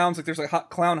 dire clowns. Like there's a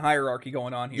clown hierarchy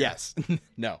going on here. Yes.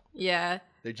 No. Yeah.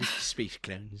 They're just space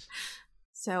clowns.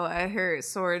 So her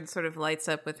sword sort of lights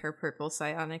up with her purple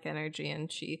psionic energy,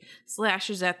 and she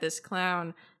slashes at this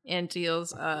clown and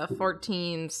deals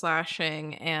 14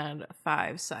 slashing and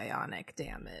 5 psionic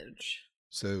damage.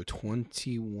 So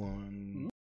 21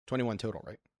 total,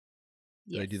 right?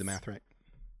 Did I do the math right?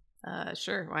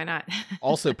 Sure, why not?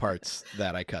 Also parts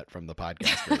that I cut from the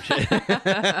podcast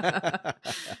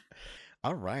version.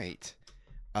 All right.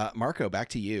 Marco, back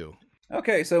to you.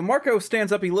 Okay, so Marco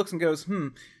stands up, he looks and goes,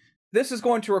 this is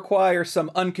going to require some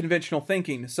unconventional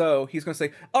thinking. So he's going to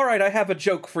say, all right, I have a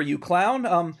joke for you,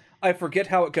 clown. I forget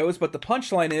how it goes, but the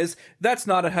punchline is, that's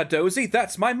not a Hadozi,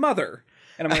 that's my mother.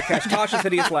 and I'm going to catch Tasha's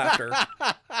hideous laughter.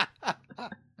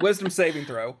 Wisdom saving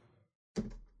throw.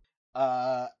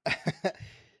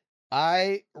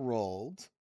 I rolled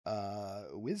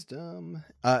wisdom.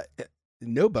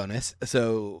 No bonus,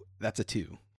 so that's a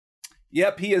 2.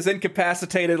 Yep, he is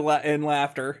incapacitated in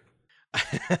laughter.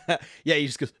 Yeah, he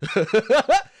just goes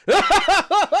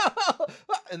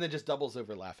and then just doubles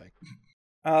over laughing.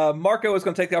 Marco is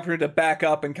going to take the opportunity to back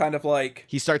up and kind of like...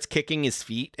 He starts kicking his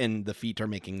feet, and the feet are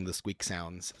making the squeak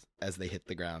sounds as they hit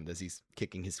the ground as he's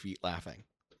kicking his feet laughing.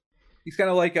 He's kind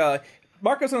of like...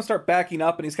 Marco's going to start backing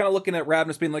up, and he's kind of looking at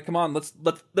Ravenous being like, come on, let's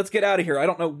get out of here. I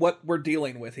don't know what we're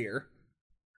dealing with here.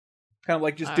 Kind of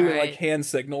like just doing like hand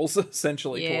signals,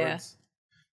 essentially, towards...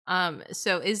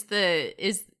 So is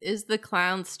the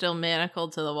clown still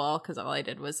manacled to the wall? Because all I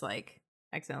did was like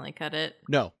accidentally cut it.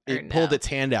 No, it pulled its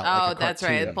hand out. Oh, like a that's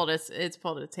right. cartoon. It's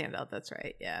pulled its hand out. That's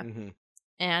right. Yeah. Mm-hmm.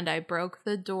 And I broke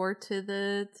the door to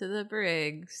the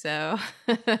brig. So,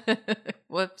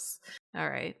 whoops. All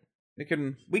right. We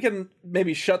can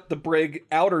maybe shut the brig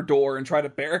outer door and try to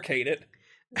barricade it.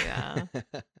 Yeah.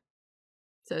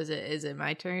 So is it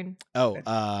my turn? Oh,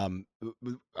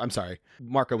 I'm sorry,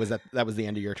 Marco. Was that was the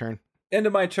end of your turn? End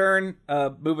of my turn.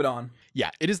 Move it on.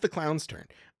 Yeah, it is the clown's turn.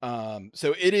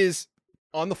 So it is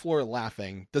on the floor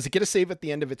laughing. Does it get a save at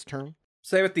the end of its turn?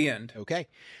 Save at the end. Okay.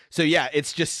 So yeah,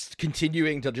 it's just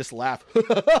continuing to just laugh,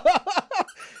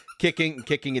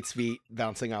 kicking its feet,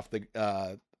 bouncing off the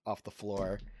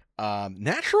floor.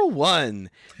 Natural 1.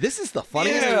 This is the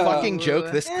funniest fucking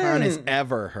joke this clown has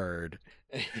ever heard.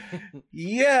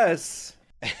 Yes.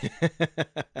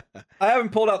 I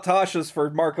haven't pulled out Tasha's for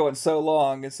Marco in so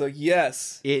long, and so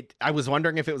yes. I was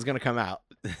wondering if it was going to come out.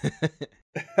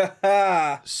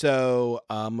 So,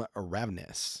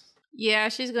 Ravenous. Yeah,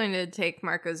 she's going to take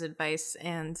Marco's advice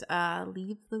and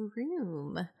leave the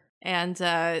room. And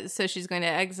so she's going to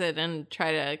exit and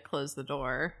try to close the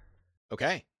door.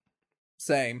 Okay.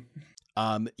 Same.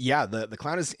 Yeah, the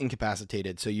clown is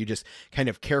incapacitated, so you just kind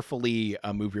of carefully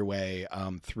move your way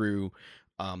through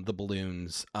the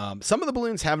balloons. Some of the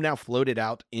balloons have now floated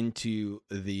out into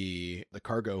the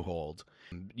cargo hold,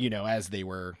 as they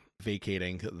were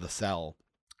vacating the cell.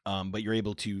 But you're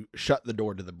able to shut the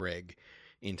door to the brig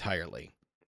entirely.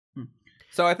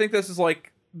 So I think this is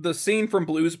like the scene from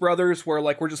Blues Brothers where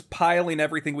like we're just piling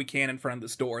everything we can in front of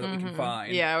this door that we can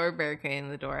find. Yeah, we're barricading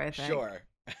the door, I think. Sure.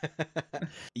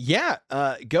 Yeah,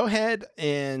 go ahead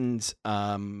and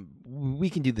we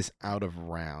can do this out of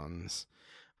rounds.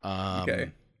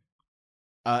 Okay.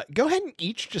 Go ahead and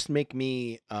each just make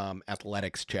me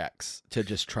athletics checks to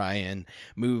just try and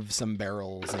move some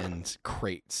barrels and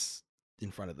crates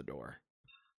in front of the door.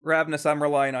 Ravenous, I'm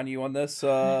relying on you on this.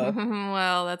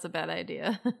 Well, that's a bad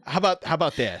idea. How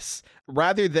about this?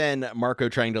 Rather than Marco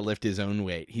trying to lift his own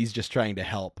weight, he's just trying to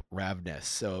help Ravenous.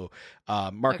 So,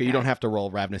 Marco, you don't have to roll.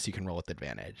 Ravenous, you can roll with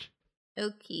advantage.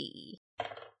 Okay.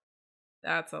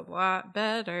 That's a lot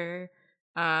better.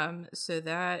 So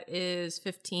that is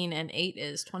 15 and 8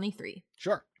 is 23.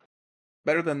 Sure.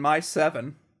 Better than my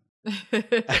 7.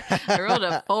 I rolled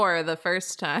a 4 the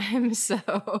first time, so...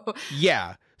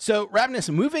 Yeah. So, Ravenous,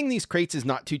 moving these crates is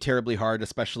not too terribly hard,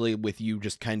 especially with you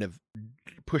just kind of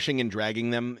pushing and dragging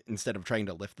them instead of trying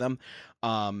to lift them.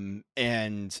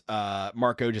 And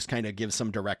Marco just kind of gives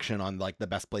some direction on like the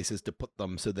best places to put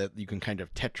them so that you can kind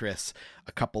of Tetris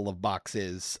a couple of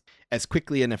boxes as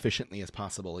quickly and efficiently as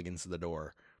possible against the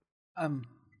door.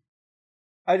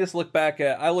 I look back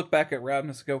at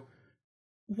Ravenous and go,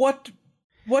 What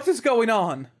is going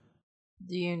on?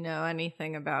 Do you know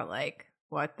anything about like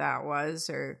what that was,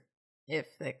 or if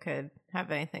it could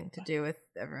have anything to do with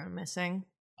everyone missing?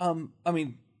 I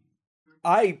mean,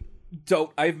 I've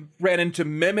ran into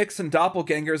mimics and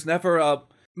doppelgangers, never a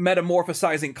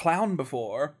metamorphosizing clown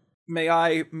before. May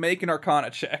I make an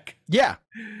Arcana check? Yeah.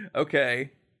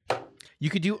 Okay. You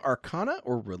could do Arcana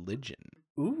or Religion.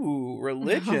 Ooh,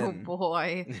 religion. Oh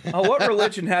boy. Oh, what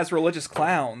religion has religious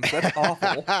clowns? That's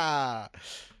awful.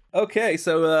 Okay,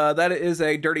 so that is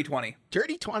a dirty 20.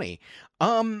 Dirty 20.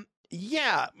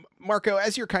 Yeah, Marco,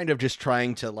 as you're kind of just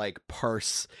trying to like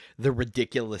parse the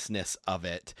ridiculousness of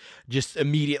it, just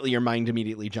immediately your mind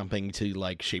immediately jumping to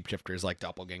like shapeshifters like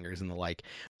doppelgangers and the like.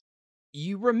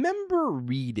 You remember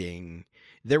reading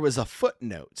there was a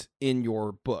footnote in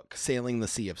your book, Sailing the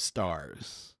Sea of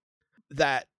Stars,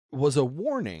 that was a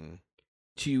warning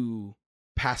to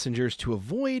passengers to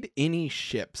avoid any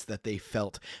ships that they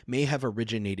felt may have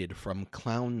originated from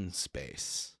clown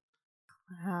space.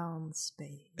 Clown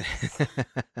space.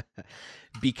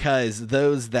 Because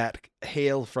those that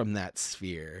hail from that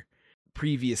sphere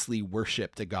previously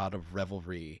worshipped a god of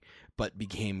revelry but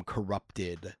became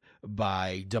corrupted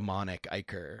by demonic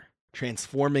ichor,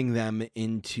 transforming them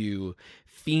into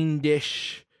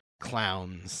fiendish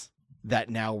clowns that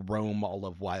now roam all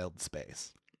of wild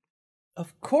space.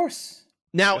 Of course.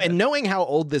 Now, and knowing how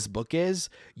old this book is,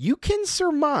 you can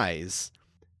surmise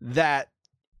that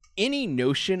any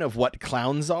notion of what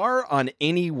clowns are on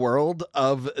any world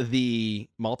of the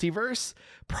multiverse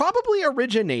probably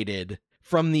originated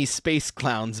from these space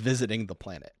clowns visiting the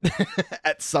planet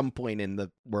at some point in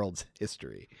the world's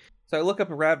history. So I look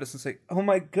up at Ravnus and say, "Oh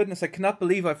my goodness, I cannot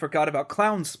believe I forgot about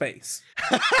clown space."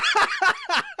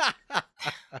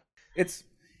 It's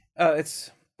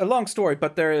a long story,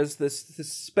 but there is this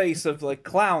space of like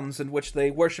clowns in which they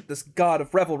worship this god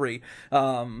of revelry,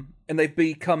 and they've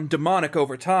become demonic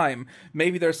over time.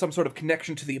 Maybe there's some sort of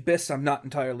connection to the abyss, I'm not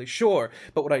entirely sure.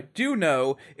 But what I do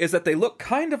know is that they look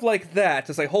kind of like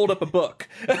that as I hold up a book.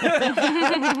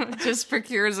 Just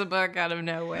procures a book out of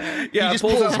nowhere. Yeah, he just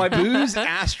pulls out my Boo's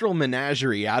Astral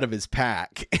Menagerie out of his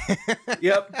pack.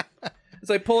 Yep. As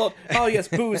I pull up, oh yes,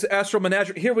 Boo's Astral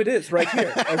Menagerie. Here it is, right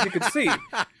here, as you can see.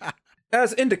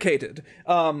 As indicated.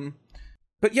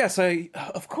 But yes,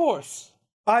 of course.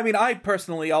 I mean, I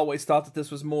personally always thought that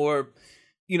this was more,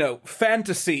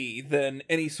 fantasy than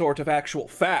any sort of actual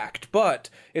fact, but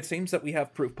it seems that we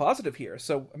have proof positive here.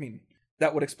 So, I mean,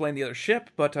 that would explain the other ship,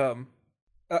 but,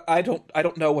 I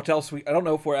don't know what else I don't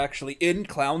know if we're actually in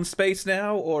clown space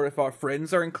now, or if our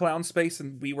friends are in clown space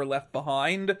and we were left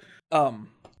behind.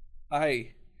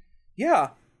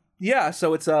 Yeah,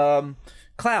 so it's,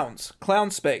 clown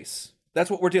space. That's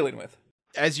what we're dealing with.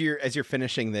 As you're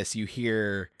finishing this, you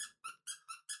hear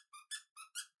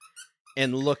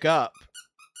and look up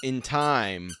in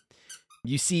time.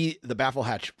 You see the baffle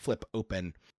hatch flip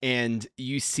open, and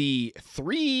you see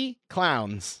 3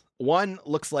 clowns. One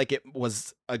looks like it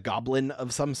was a goblin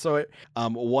of some sort.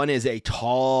 One is a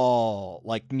tall,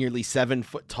 like nearly 7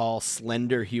 foot tall,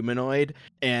 slender humanoid.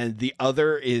 And the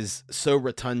other is so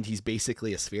rotund, he's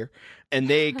basically a sphere. And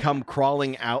they come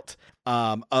crawling out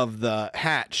of the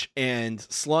hatch, and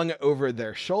slung over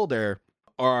their shoulder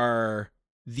are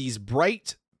these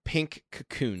bright pink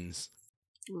cocoons.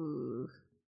 Ooh.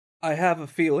 I have a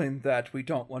feeling that we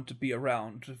don't want to be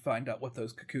around to find out what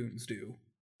those cocoons do.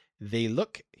 They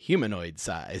look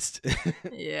humanoid-sized.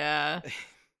 Yeah.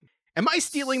 Am I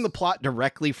stealing the plot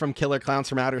directly from Killer Clowns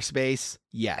from Outer Space?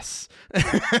 Yes.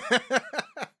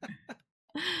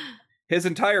 His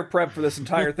entire prep for this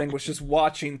entire thing was just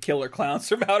watching Killer Clowns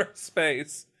from Outer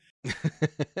Space.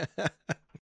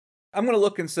 I'm going to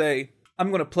look and say, I'm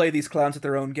going to play these clowns at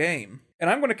their own game. And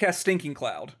I'm going to cast Stinking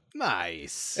Cloud.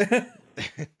 Nice.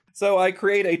 So I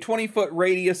create a 20-foot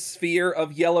radius sphere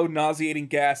of yellow nauseating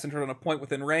gas centered on a point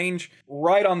within range,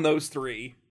 right on those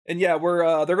 3. And yeah,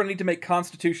 they're going to need to make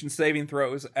Constitution saving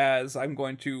throws, as I'm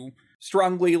going to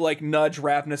strongly nudge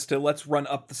Ravnus to let's run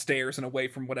up the stairs and away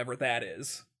from whatever that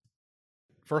is.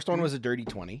 First one was a dirty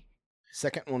 20.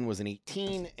 Second one was an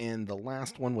 18, and the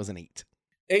last one was an 8.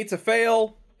 8's a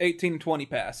fail, 18 and 20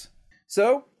 pass.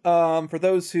 So, for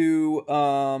those who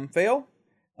fail,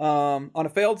 on a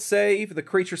failed save, the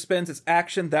creature spends its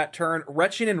action that turn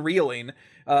retching and reeling.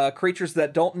 Creatures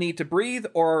that don't need to breathe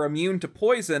or are immune to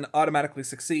poison automatically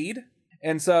succeed.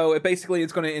 And so it basically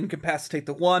is going to incapacitate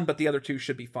the one, but the other 2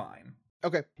 should be fine.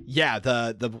 Okay. Yeah,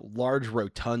 the large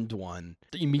rotund one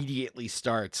immediately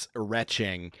starts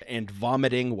retching and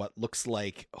vomiting what looks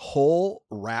like whole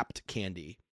wrapped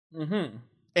candy. Mm-hmm.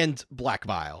 And black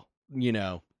bile,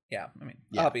 Yeah, I mean,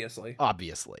 Yeah.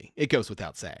 Obviously. It goes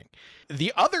without saying.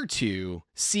 The other 2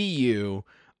 see you,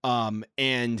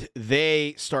 and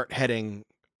they start heading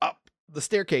up the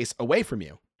staircase away from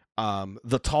you.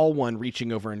 The tall one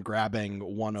reaching over and grabbing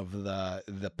one of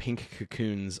the pink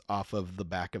cocoons off of the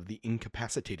back of the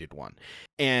incapacitated one.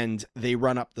 And they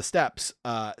run up the steps,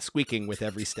 squeaking with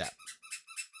every step.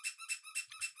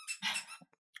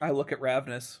 I look at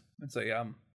Ravnus and say,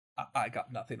 I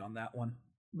got nothing on that one.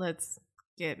 Let's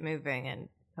get moving, and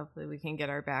hopefully we can get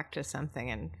our back to something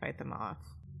and fight them off.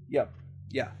 Yep.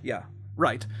 Yeah.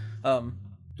 Right.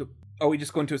 Are we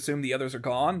just going to assume the others are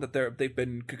gone? That they've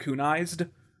been cocoonized?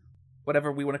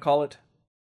 Whatever we want to call it.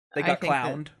 They got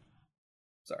clowned.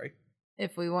 Sorry.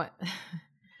 If we want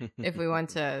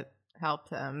to help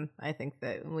them, I think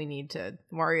that we need to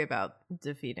worry about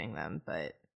defeating them,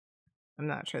 but I'm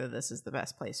not sure that this is the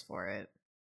best place for it.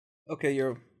 Okay,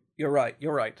 you're right.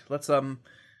 Let's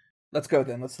go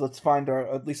then. Let's find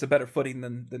our at least a better footing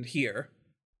than here.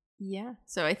 Yeah.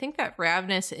 So I think that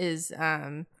Ravnus is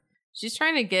she's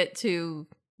trying to get to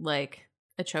a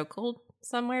chokehold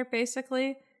somewhere,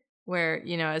 basically, where,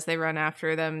 as they run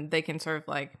after them, they can sort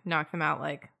of knock them out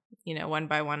one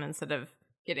by one instead of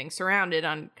getting surrounded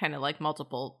on kind of like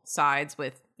multiple sides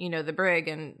with, the brig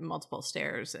and multiple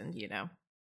stairs and,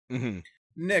 Mm-hmm.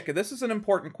 Nick, this is an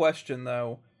important question,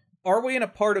 though. Are we in a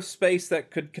part of space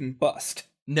that could combust?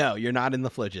 No, you're not in the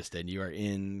phlogiston. You are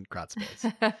in crot space.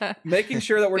 Making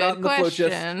sure that we're not in the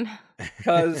phlogiston. question.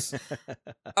 Because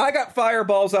I got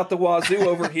fireballs out the wazoo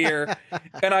over here,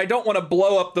 and I don't want to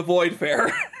blow up the Void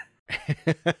Fair.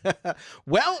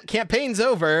 Well, campaign's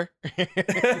over.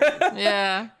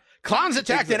 Yeah. Clowns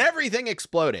attacked and everything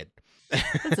exploded.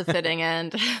 That's a fitting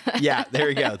end. Yeah, there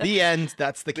you go. The end.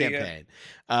 That's the The end. campaign.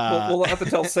 We'll have to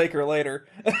tell Saker later.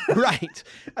 Right.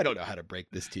 I don't know how to break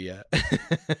this to you.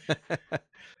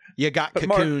 You got But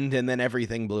Mark- cocooned and then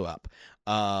everything blew up.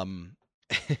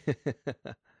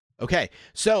 Okay.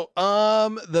 So,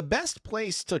 the best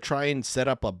place to try and set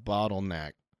up a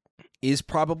bottleneck is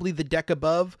probably the deck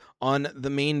above on the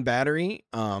main battery,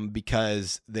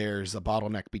 because there's a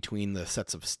bottleneck between the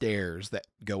sets of stairs that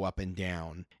go up and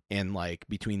down, and like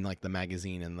between like the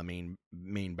magazine and the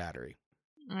main battery.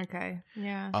 Okay.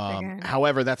 Yeah. figured.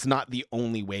 However, that's not the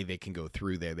only way they can go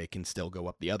through there. They can still go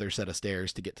up the other set of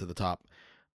stairs to get to the top.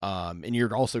 And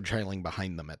you're also trailing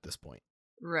behind them at this point.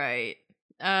 Right.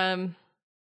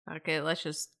 Okay, let's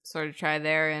just sort of try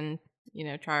there and,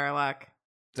 try our luck.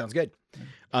 Sounds good.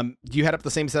 Do you head up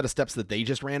the same set of steps that they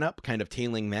just ran up, kind of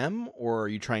tailing them, or are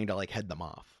you trying to like head them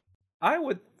off? I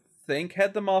would think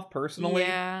head them off personally.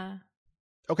 Yeah.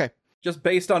 Okay. Just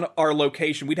based on our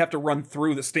location, we'd have to run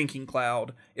through the stinking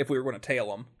cloud if we were going to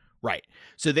tail them. Right.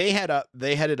 So they headed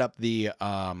up the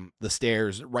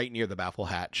stairs right near the baffle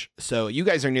hatch. So you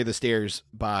guys are near the stairs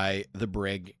by the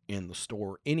brig in the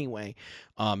store anyway.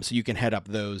 So you can head up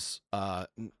those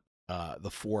the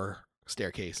fore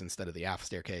staircase instead of the aft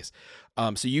staircase.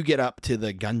 So you get up to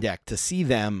the gun deck to see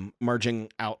them merging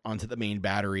out onto the main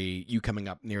battery, you coming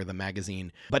up near the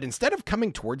magazine. But instead of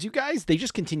coming towards you guys, they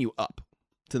just continue up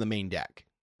to the main deck.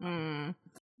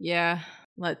 Yeah.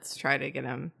 Let's try to get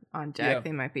them on deck. Yeah.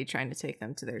 They might be trying to take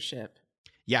them to their ship.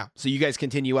 Yeah, so you guys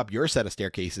continue up your set of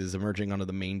staircases, emerging onto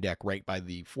the main deck right by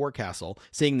the forecastle,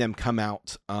 seeing them come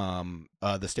out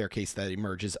the staircase that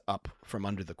emerges up from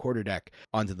under the quarterdeck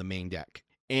onto the main deck.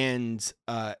 And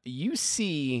you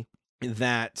see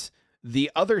that the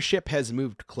other ship has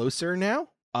moved closer now.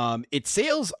 Its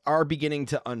sails are beginning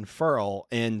to unfurl,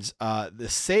 and the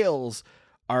sails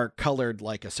are colored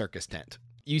like a circus tent.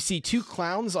 You see two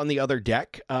clowns on the other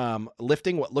deck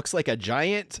lifting what looks like a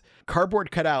giant cardboard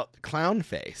cutout clown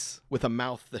face with a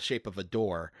mouth the shape of a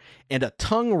door, and a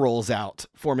tongue rolls out,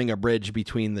 forming a bridge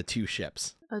between the two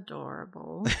ships.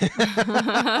 Adorable.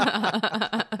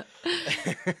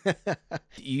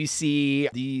 You see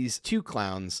these two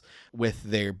clowns with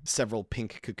their several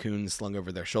pink cocoons slung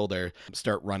over their shoulder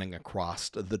start running across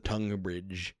the tongue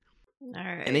bridge. All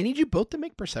right. And I need you both to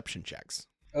make perception checks.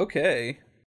 Okay.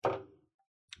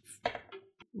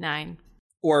 9.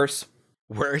 Worse.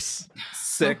 Worse.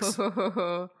 6.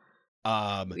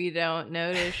 We don't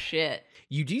notice shit.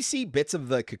 You do see bits of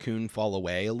the cocoon fall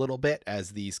away a little bit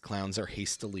as these clowns are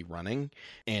hastily running,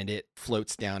 and it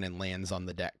floats down and lands on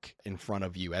the deck in front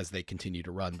of you as they continue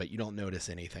to run, but you don't notice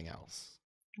anything else.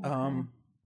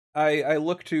 I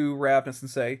look to Ravnus and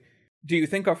say, do you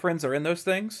think our friends are in those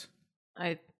things?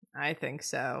 I think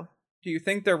so. Do you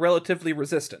think they're relatively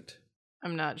resistant?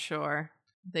 I'm not sure.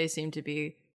 They seem to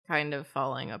be kind of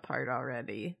falling apart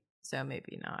already, so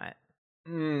maybe not.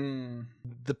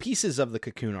 The pieces of the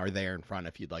cocoon are there in front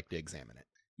if you'd like to examine it.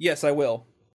 Yes, I will.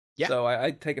 Yeah. So I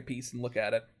take a piece and look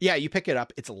at it. Yeah, you pick it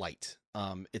up. It's light.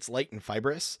 It's light and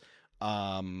fibrous.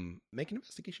 Make an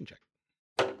investigation check.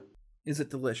 Is it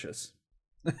delicious?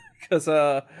 Because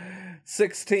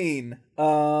 16.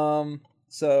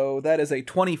 So that is a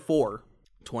 24.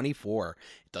 24.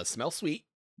 It does smell sweet.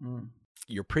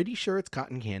 You're pretty sure it's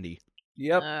cotton candy.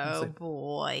 Yep. Oh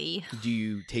boy. Do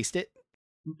you taste it?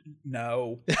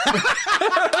 No.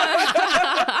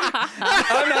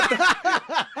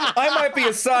 I might be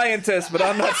a scientist, but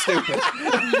I'm not stupid.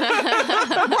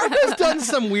 Marco's done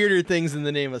some weirder things in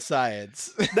the name of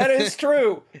science. That is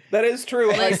true. That is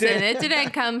true. And Listen, it didn't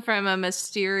come from a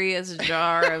mysterious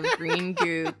jar of green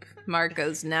goop.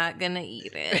 Marco's not gonna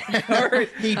eat it.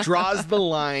 He draws the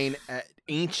line at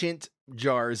ancient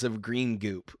jars of green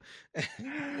goop.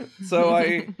 So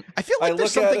I feel like I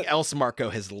there's look at something it- else Marco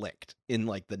has licked in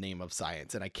like the name of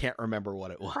science, and I can't remember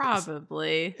what it was.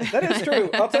 Probably. That is true.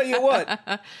 I'll tell you what.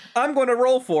 I'm going to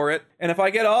roll for it, and if I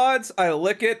get odds, I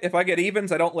lick it. If I get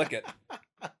evens, I don't lick it.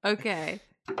 Okay.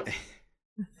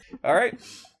 All right.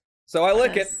 So I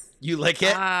lick it. Yes. You lick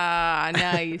it. Ah,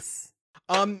 nice.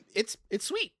 It's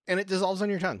sweet and it dissolves on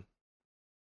your tongue.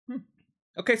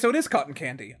 Okay, so it is cotton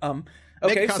candy.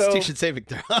 Make Okay, a Constitution saving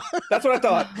throw. that's what I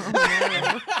thought.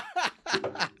 Oh, no.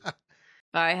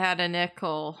 If I had a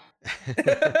nickel.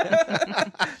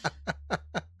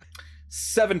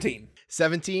 17.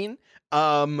 17.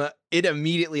 It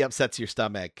immediately upsets your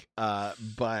stomach,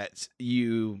 but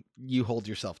you hold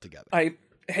yourself together. I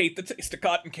hate the taste of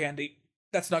cotton candy.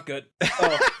 That's not good.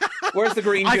 Oh, where's the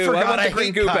green goo? I forgot want I the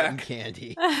green hate goo cotton back.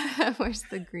 candy. Where's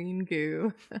the green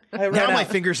goo? I ran Now my out.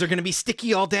 fingers are going to be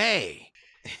sticky all day.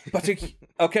 But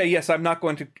okay, yes, I'm not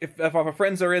going to. If our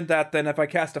friends are in that, then if I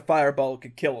cast a fireball, it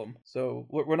could kill them. So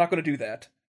we're not going to do that.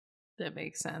 That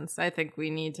makes sense. I think we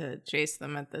need to chase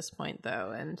them at this point,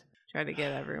 though, and try to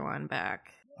get everyone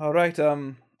back. All right.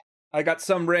 I got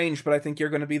some range, but I think you're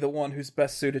going to be the one who's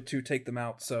best suited to take them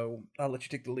out. So I'll let you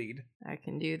take the lead. I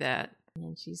can do that.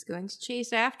 And she's going to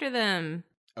chase after them.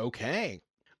 Okay.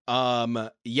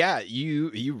 Yeah,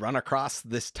 you run across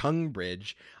this tongue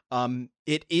bridge.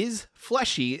 It is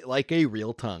fleshy like a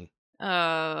real tongue.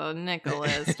 Oh,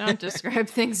 Nicholas, don't describe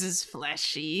things as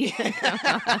fleshy. What's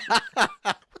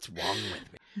wrong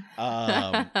with me?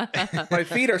 My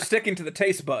feet are sticking to the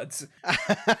taste buds.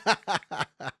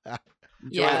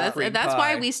 Yeah, cream that's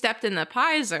why pie. we stepped in the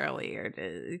pies earlier,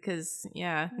 because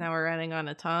now we're running on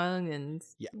a tongue and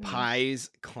Yeah,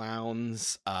 pies,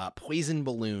 clowns, poison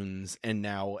balloons, and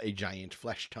now a giant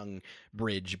flesh tongue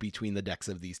bridge between the decks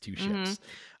of these two ships.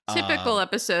 typical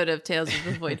episode of Tales of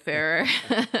the Voidfarer.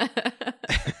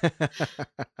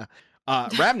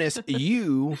 Ravnus,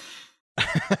 you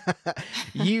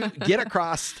you get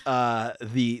across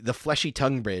the fleshy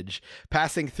tongue bridge,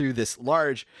 passing through this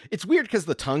large. It's weird because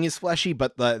the tongue is fleshy,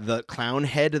 but the clown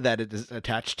head that it is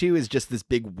attached to is just this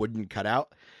big wooden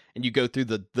cutout, and you go through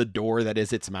the door that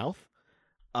is its mouth.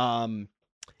 And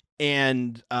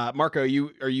Marco, are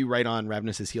you right on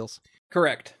Ravnus's heels?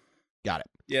 Correct. Got it.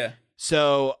 Yeah.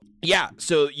 So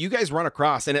you guys run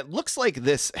across, and it looks like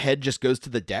this head just goes to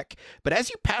the deck. But as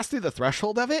you pass through the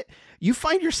threshold of it, you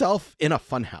find yourself in a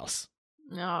funhouse.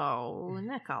 No,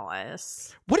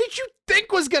 Nicholas. What did you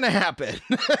think was going to happen?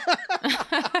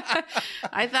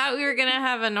 I thought we were going to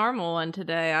have a normal one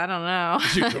today. I don't know.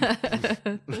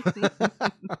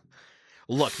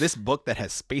 Look, this book that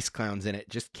has space clowns in it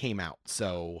just came out,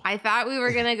 so... I thought we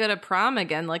were going to go to prom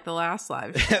again like the last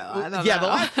live show. I don't Yeah,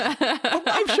 know. the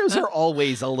live shows are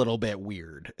always a little bit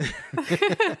weird.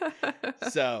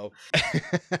 So...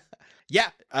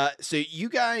 so you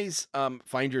guys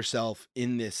find yourself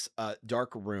in this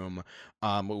dark room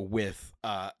with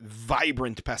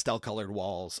vibrant pastel-colored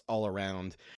walls all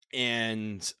around,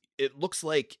 and it looks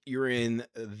like you're in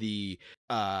the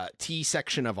T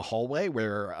section of a hallway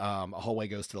where a hallway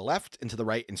goes to the left and to the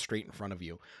right and straight in front of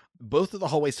you. Both of the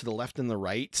hallways to the left and the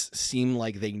right seem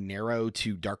like they narrow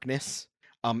to darkness.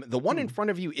 The one in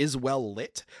front of you is well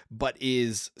lit, but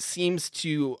seems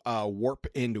to warp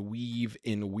and weave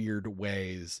in weird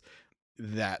ways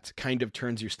that kind of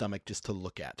turns your stomach just to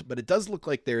look at. But it does look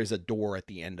like there is a door at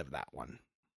the end of that one.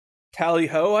 Tally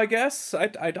ho, I guess.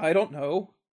 I don't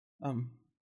know.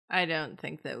 I don't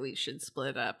think that we should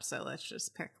split up, so let's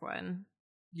just pick one.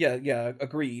 Yeah,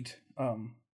 agreed.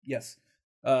 Yes.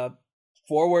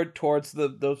 Forward towards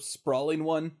the sprawling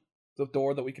one, the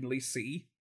door that we can at least see.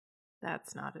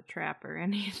 That's not a trap or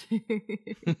anything.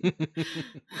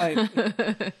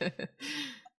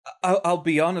 I'll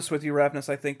be honest with you, Ravnus.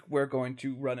 I think we're going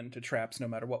to run into traps no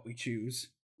matter what we choose.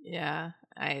 Yeah,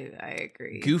 I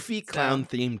agree. Goofy clown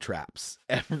themed traps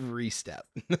every step.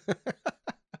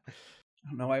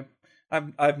 No,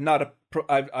 I'm not a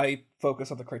I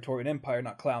focus on the Praetorian Empire,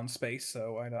 not clown space,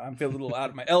 so I'm feeling a little out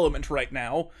of my element right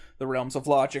now. The realms of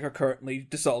logic are currently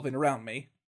dissolving around me.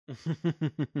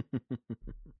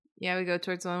 Yeah, we go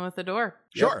towards the one with the door.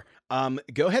 Sure.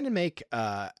 Go ahead and make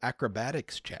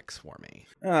acrobatics checks for me.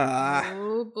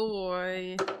 Oh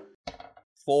boy.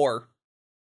 4.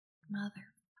 Mother.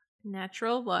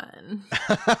 Natural 1.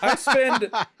 I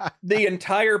spend the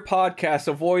entire podcast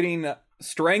avoiding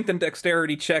strength and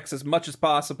dexterity checks as much as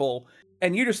possible,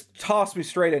 and you just toss me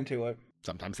straight into it.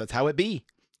 Sometimes that's how it be.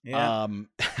 Yeah.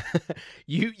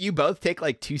 You both take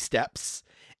like 2 steps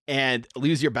and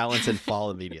lose your balance and fall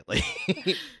immediately.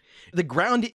 The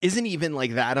ground isn't even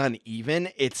like that uneven.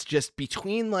 It's just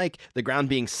between like the ground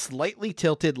being slightly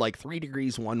tilted like 3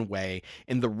 degrees one way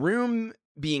and the room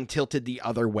being tilted the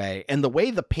other way. And the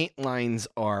way the paint lines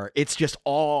are, it's just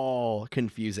all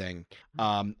confusing.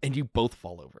 And you both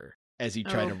fall over as you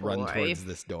try Oh, to run boy. towards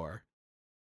this door.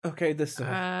 Okay, this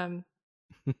Maybe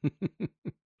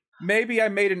maybe I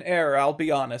made an error, I'll be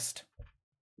honest.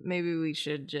 we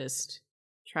should just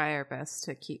try our best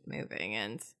to keep moving,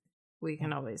 and we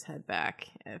can always head back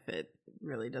if it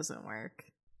really doesn't work.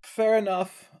 Fair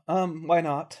enough. Why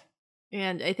not?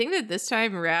 And I think that this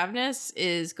time Ravnus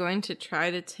is going to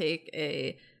try to take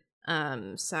a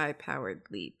psi-powered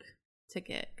leap to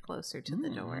get closer to the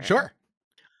door. Sure.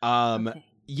 Okay.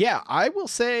 Yeah, I will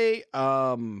say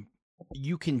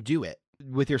you can do it.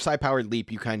 With your psi-powered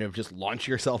leap, you kind of just launch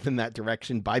yourself in that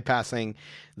direction, bypassing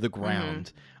the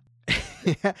ground.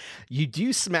 You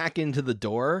do smack into the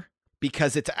door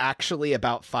because it's actually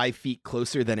about 5 feet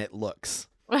closer than it looks.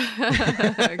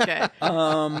 Okay.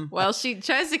 Well, she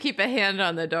tries to keep a hand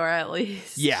on the door at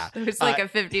least. Yeah. There's like a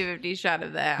 50-50 shot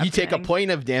of that. You take a happening.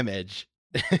 point of damage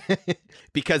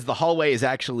because the hallway is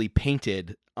actually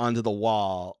painted onto the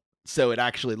wall, so it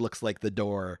actually looks like the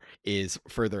door is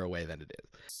further away than it is.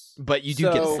 But you do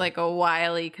So- get It's like a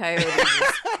wily coyote.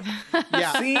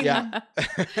 Yeah, Seeing yeah.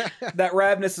 that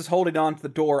Ravnus is holding on to the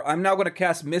door, I'm now going to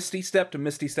cast Misty Step to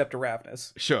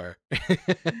Ravnus. Sure.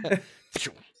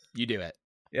 You do it.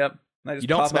 Yep. I just You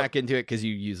don't pop smack into it because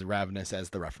you use Ravenous as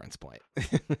the reference point.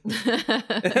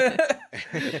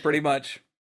 up. Pretty much.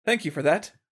 Thank you for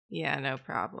that. Yeah, no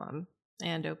problem.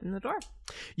 And open the door.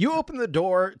 You open the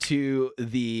door to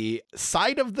the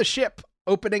side of the ship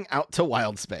opening out to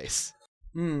wild space.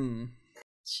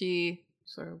 She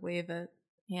sort of wave a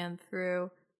hand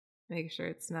through, make sure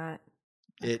it's not.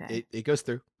 It goes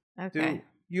through. Okay.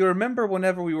 Do you remember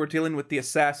whenever we were dealing with the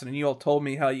assassin and you all told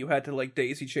me how you had to like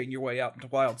daisy chain your way out into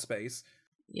wild space?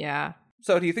 Yeah,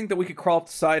 So do you think that we could crawl up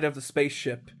the side of the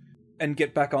spaceship and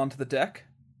get back onto the deck?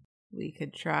 we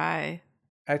could try.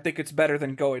 I think it's better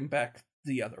than going back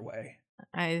the other way.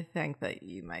 I think that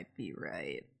you might be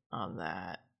right on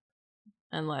that.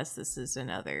 Unless this is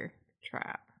another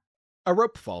trap. A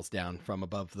rope falls down from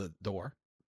above the door,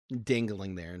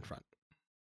 dangling there in front.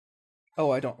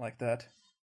 Oh, I don't like that.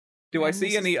 Do I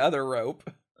see any other rope?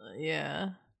 Yeah.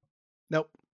 Nope.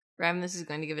 Ravnus is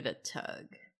going to give it a tug.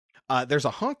 There's a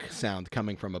honk sound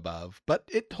coming from above, but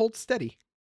it holds steady.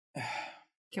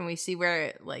 Can we see where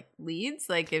it like leads?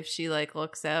 Like if she like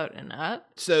looks out and up?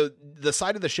 So the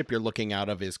side of the ship you're looking out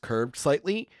of is curved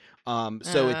slightly.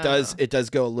 So it does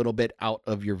go a little bit out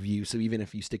of your view. So even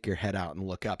if you stick your head out and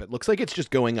look up, it looks like it's just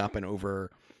going up and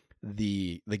over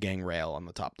the gang rail on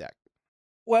the top deck.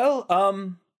 Well,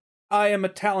 I am a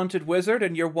talented wizard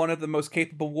and you're one of the most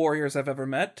capable warriors I've ever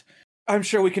met. I'm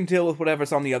sure we can deal with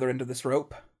whatever's on the other end of this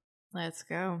rope. Let's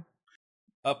go.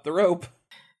 Up the rope.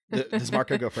 Does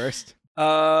Marco go first? Well,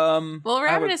 I would-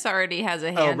 Ravenous already has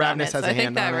a hand on Ravnus it. has So a I think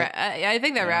hand that on it. I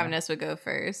think that Yeah. Ravenous would go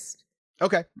first.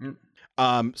 Okay.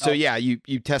 So Oh. yeah, you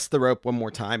test the rope one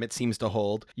more time. It seems to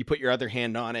hold. You put your other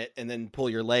hand on it and then pull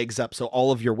your legs up so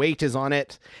all of your weight is on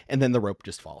it, and then the rope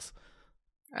just falls.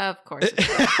 Of course. It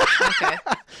does.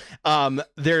 Okay.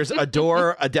 There's a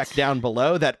door a deck down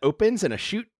below that opens and a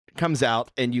chute comes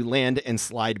out and you land and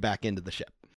slide back into the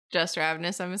ship. Just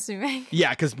Ravenous, I'm assuming. Yeah,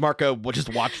 because Marco will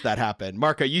just watch that happen.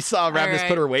 Marco, you saw Ravnus right.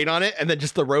 put her weight on it and then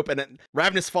just the rope, and then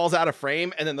Ravnus falls out of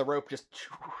frame, and then the rope just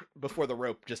before the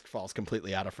rope just falls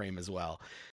completely out of frame as well.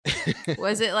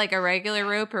 Was it like a regular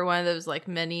rope or one of those like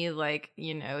many like,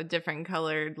 different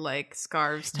colored like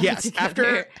scarves tied Yes,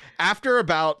 together? after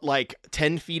about like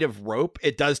 10 feet of rope,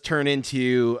 it does turn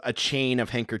into a chain of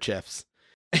handkerchiefs.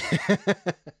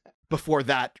 Before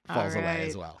that falls away right.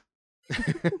 as well.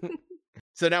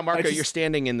 So now, Marco, just- you're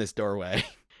standing in this doorway.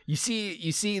 You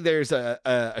see there's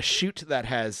a chute that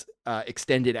has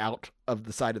extended out of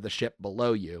the side of the ship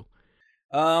below you.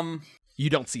 You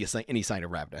don't see any sign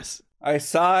of Ravnus. I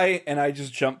sigh and I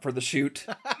just jump for the chute.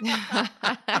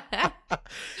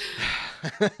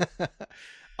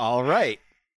 All right.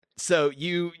 So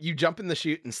you jump in the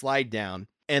chute and slide down,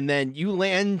 and then you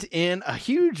land in a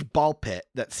huge ball pit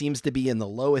that seems to be in the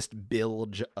lowest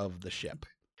bilge of the ship.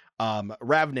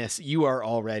 Ravnus, you are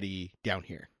already down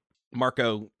here.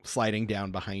 Marco sliding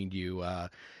down behind you,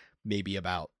 maybe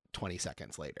about 20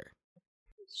 seconds later.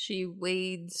 She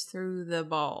wades through the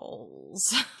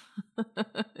balls.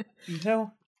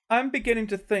 I'm beginning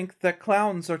to think that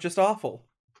clowns are just awful.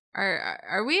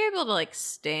 Are we able to like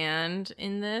stand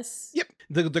in this? Yep.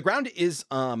 The ground is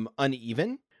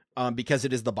uneven because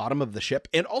it is the bottom of the ship,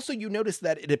 and also you notice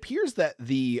that it appears that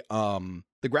the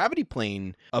gravity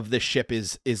plane of this ship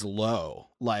is low,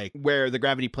 like where the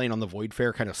gravity plane on the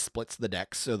Voidfarer kind of splits the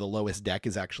decks, so the lowest deck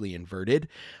is actually inverted.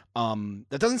 That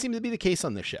doesn't seem to be the case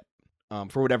on this ship.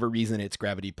 For whatever reason, its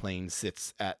gravity plane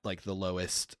sits at like the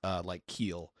lowest like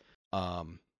keel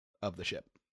of the ship.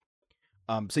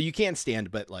 So you can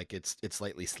stand, but like it's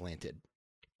slightly slanted.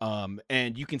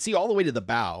 And you can see all the way to the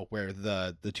bow where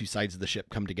the two sides of the ship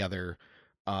come together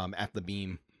at the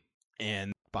beam.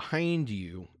 And behind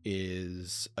you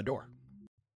is a door.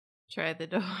 Try the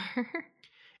door.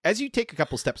 As you take a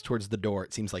couple steps towards the door,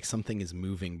 it seems like something is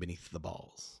moving beneath the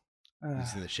balls.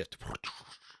 using the shift.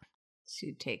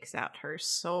 She takes out her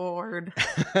sword.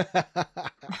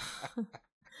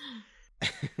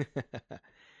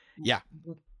 Yeah.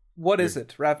 What is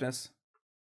it, Ravnus?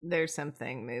 There's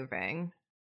something moving.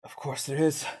 Of course there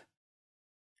is.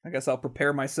 I guess I'll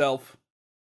prepare myself.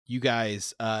 You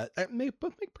guys make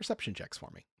perception checks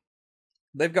for me.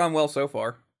 They've gone well so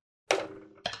far.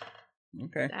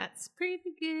 Okay. That's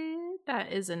pretty good.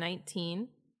 That is a 19.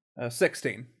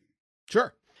 16.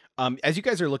 Sure. As you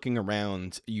guys are looking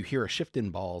around, you hear a shift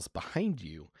in balls behind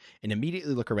you and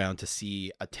immediately look around to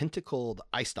see a tentacled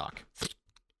eye stalk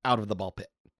out of the ball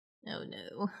pit Oh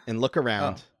no. and look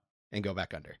around and go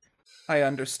back under. I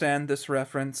understand this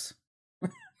reference.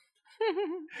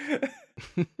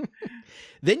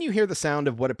 Then you hear the sound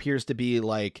of what appears to be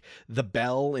like the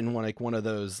bell in one of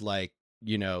those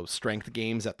strength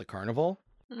games at the carnival.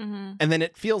 Mm-hmm. And then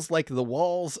it feels like the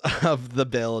walls of the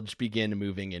bilge begin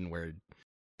moving inward.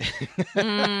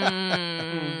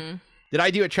 Mm. Did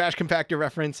I do a trash compactor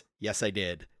reference? Yes, I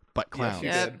did. But clowns.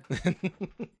 Yes, you did.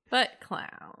 But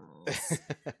clowns.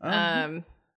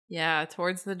 Yeah,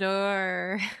 towards the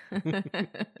door.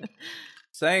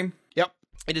 Same. Yep.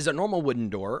 It is a normal wooden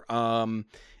door.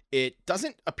 It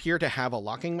doesn't appear to have a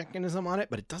locking mechanism on it,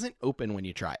 but it doesn't open when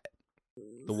you try it.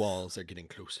 The walls are getting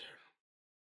closer.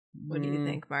 What do you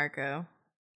think, Marco?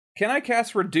 Can I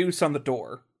cast Reduce on the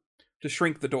door to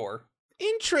shrink the door?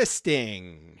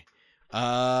 Interesting.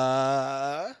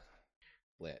 Let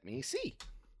me see.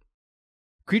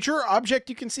 Creature or object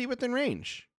you can see within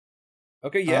range.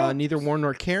 Okay, yeah. Neither worn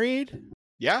nor carried.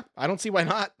 Yeah, I don't see why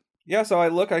not. Yeah, so I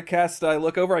look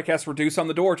over, I cast Reduce on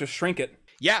the door to shrink it.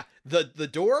 Yeah, the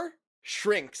door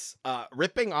shrinks,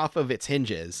 ripping off of its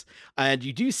hinges, and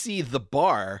you do see the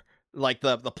bar, like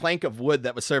the plank of wood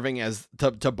that was serving as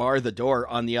to bar the door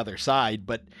on the other side,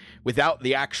 but without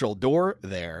the actual door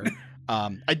there.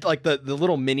 Like the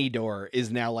little mini door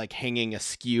is now like hanging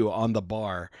askew on the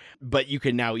bar, but you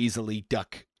can now easily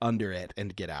duck under it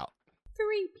and get out.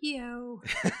 3PO.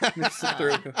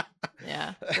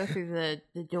 Yeah, go through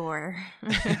the door.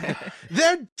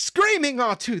 They're screaming,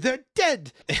 R2. They're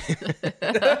dead.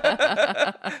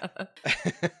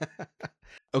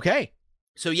 Okay.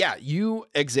 So yeah, you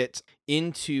exit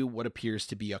into what appears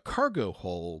to be a cargo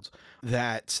hold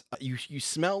that you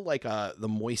smell like the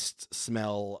moist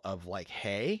smell of like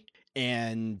hay,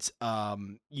 and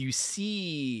you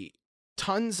see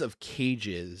tons of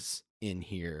cages in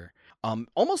here.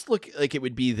 Almost look like it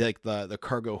would be like the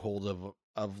cargo hold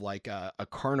of like a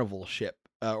carnival ship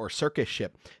or circus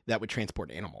ship that would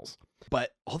transport animals.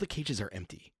 But all the cages are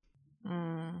empty.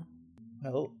 Mm.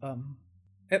 Well,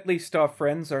 at least our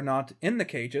friends are not in the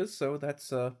cages, so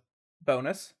that's a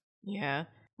bonus. Yeah.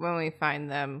 When we find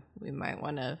them, we might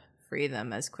want to free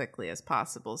them as quickly as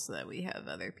possible so that we have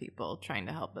other people trying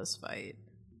to help us fight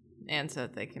and so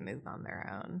that they can move on their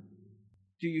own.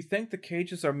 Do you think the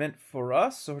cages are meant for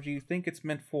us, or do you think it's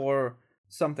meant for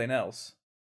something else?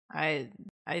 I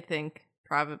think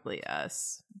probably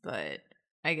us, but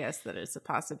I guess that it's a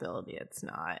possibility it's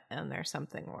not, and there's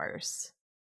something worse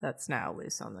that's now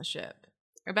loose on the ship.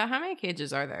 About how many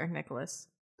cages are there, Nicholas?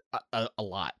 A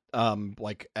lot.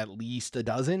 Like at least a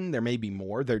dozen. There may be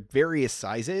more. They're various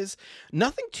sizes.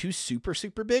 Nothing too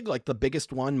super big. Like the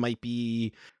biggest one might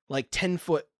be like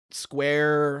 10-foot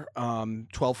square,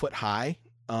 12-foot high.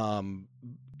 Some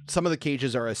of the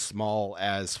cages are as small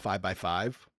as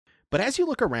 5x5. But as you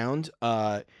look around,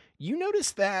 you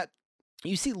notice that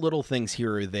you see little things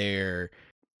here or there,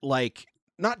 like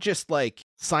not just like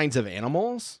signs of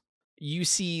animals. You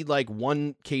see like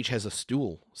one cage has a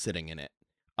stool sitting in it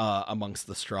amongst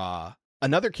the straw.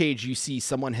 Another cage, you see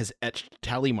someone has etched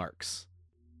tally marks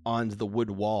on the wood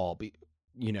wall,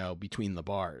 between the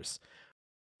bars.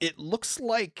 It looks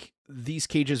like these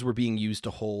cages were being used to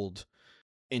hold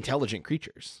intelligent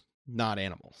creatures, not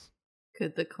animals.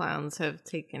 Could the clowns have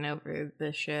taken over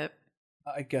the ship?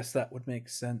 I guess that would make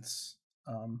sense.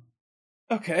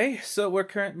 Okay, so we're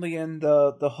currently in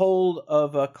the hold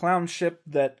of a clown ship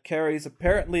that carries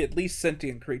apparently at least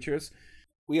sentient creatures.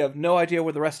 We have no idea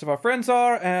where the rest of our friends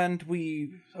are, and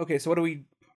so what do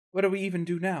we even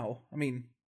do now? I mean,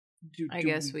 I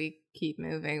guess we keep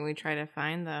moving. We try to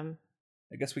find them.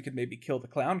 I guess we could maybe kill the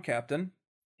clown captain.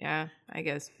 Yeah, I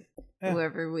guess Yeah.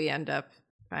 whoever we end up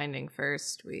finding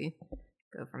first, we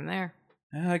go from there.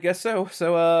 I guess so.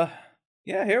 So,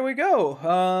 yeah, here we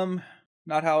go.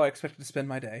 Not how I expected to spend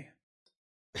my day.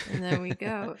 And then we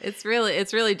go. It's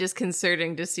really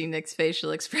disconcerting to see Nick's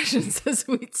facial expressions as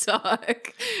we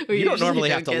talk. You don't normally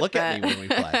have to look at me when we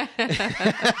play.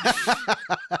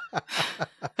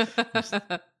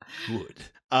 Good.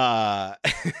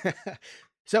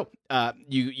 So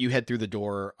you head through the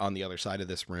door on the other side of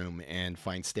this room and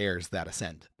find stairs that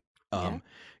ascend.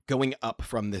 Going up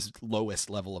from this lowest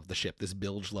level of the ship, this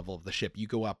bilge level of the ship, you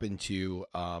go up into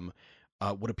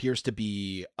what appears to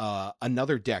be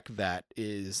another deck that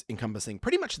is encompassing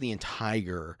pretty much the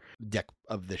entire deck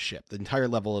of the ship. The entire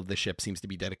level of the ship seems to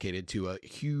be dedicated to a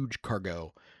huge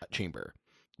cargo chamber.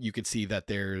 You could see that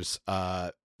there's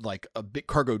like a big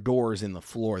cargo doors in the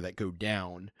floor that go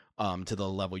down to the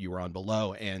level you were on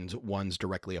below, and one's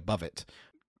directly above it.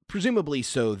 Presumably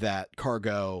so that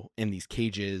cargo in these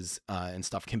cages and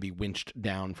stuff can be winched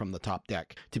down from the top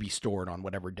deck to be stored on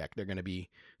whatever deck they're going to be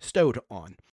stowed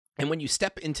on. And when you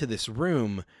step into this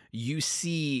room, you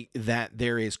see that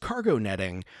there is cargo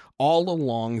netting all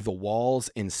along the walls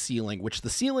and ceiling, which the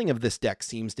ceiling of this deck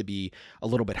seems to be a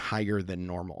little bit higher than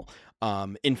normal.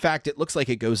 In fact, it looks like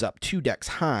it goes up 2 decks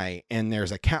high, and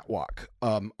there's a catwalk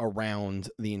around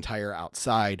the entire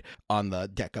outside on the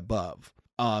deck above.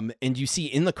 And you see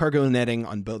in the cargo netting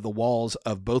on both the walls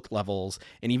of both levels,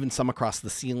 and even some across the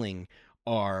ceiling,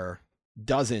 are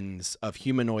dozens of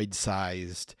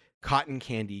humanoid-sized cotton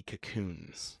candy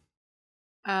cocoons.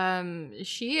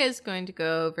 She is going to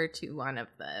go over to one of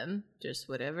them, just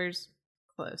whatever's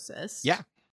closest. Yeah.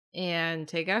 And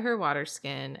take out her water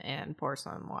skin and pour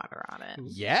some water on it.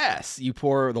 Yes, you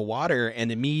pour the water,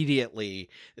 and immediately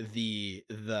the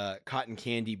cotton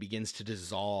candy begins to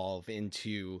dissolve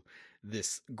into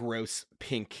this gross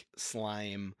pink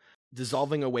slime,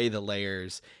 dissolving away the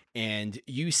layers, and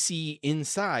you see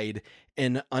inside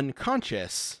an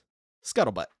unconscious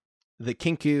Scuttlebutt, the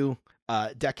Kinku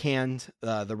deckhand,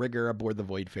 the rigger aboard the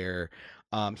Voidfarer.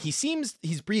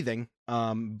 He's breathing,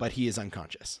 but he is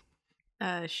unconscious.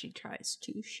 She tries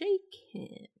to shake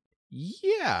him.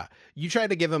 Yeah, you try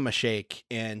to give him a shake,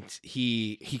 and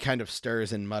he kind of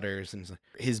stirs and mutters, and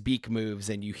his beak moves,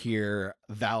 and you hear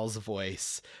Val's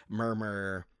voice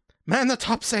murmur, "Man the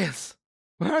topsails!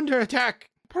 We're under attack!"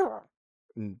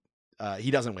 And,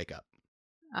 he doesn't wake up.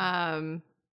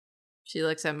 She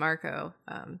looks at Marco.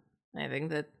 I think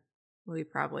that we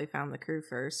probably found the crew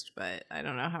first, but I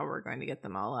don't know how we're going to get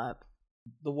them all up.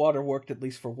 The water worked at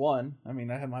least for one. I mean,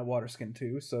 I have my water skin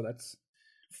too, so that's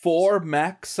 4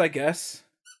 max, I guess.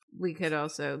 We could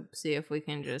also see if we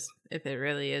can if it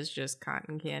really is just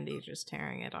cotton candy, just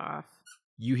tearing it off.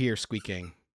 You hear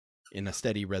squeaking in a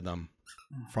steady rhythm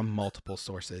from multiple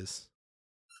sources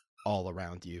all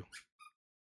around you.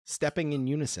 Stepping in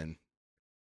unison,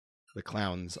 the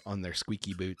clowns on their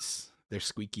squeaky boots, their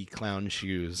squeaky clown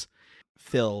shoes,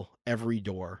 fill every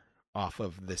door off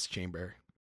of this chamber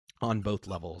on both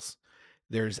levels.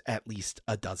 There's at least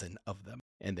a dozen of them,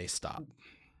 and they stop.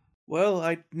 Well,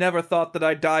 I never thought that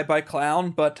I'd die by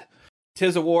clown, but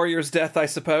 'tis a warrior's death, I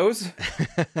suppose.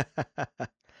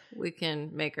 We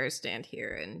can make our stand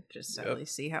here and just slowly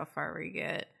see how far we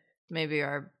get. Maybe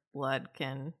our blood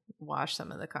can wash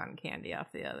some of the cotton candy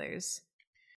off the others.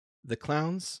 The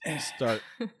clowns start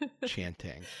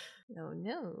chanting. Oh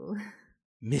no.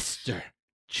 Mr.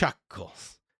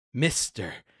 Chuckles,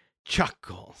 Mr.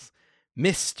 Chuckles,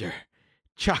 Mr.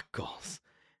 Chuckles,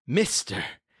 Mr.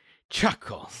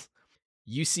 Chuckles.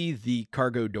 You see the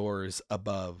cargo doors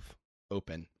above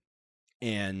open,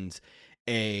 and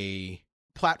a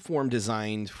platform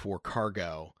designed for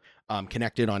cargo,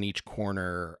 connected on each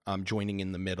corner, joining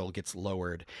in the middle, gets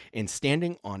lowered, and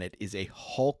standing on it is a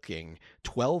hulking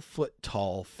 12-foot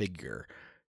tall figure,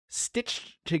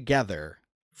 stitched together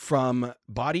from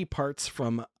body parts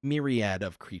from myriad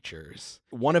of creatures.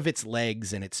 One of its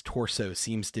legs and its torso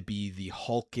seems to be the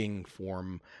hulking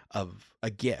form of a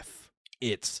gif.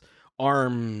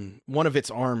 One of its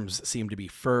arms seem to be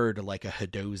furred like a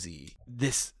Hadozi.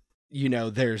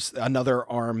 There's another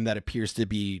arm that appears to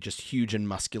be just huge and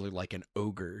muscular like an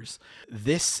ogre's.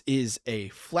 This is a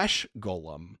flesh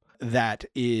golem that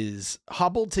is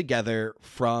hobbled together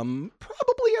from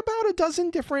probably about a dozen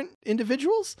different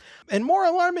individuals. And more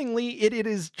alarmingly, it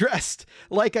is dressed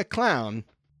like a clown.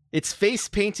 Its face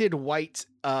painted white,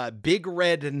 big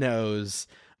red nose,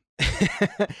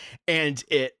 and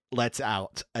it lets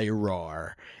out a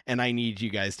roar. And I need you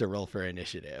guys to roll for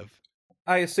initiative.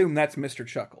 I assume that's Mr.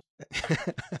 Chuckle.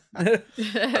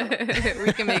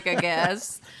 We can make a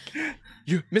guess.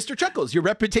 Mr. Chuckles, your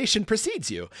reputation precedes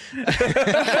you. We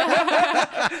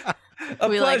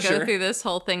pleasure. go through this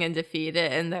whole thing and defeat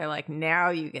it, and they're like, now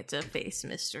you get to face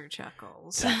Mr.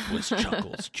 Chuckles. That was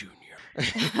Chuckles Jr.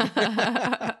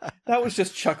 That was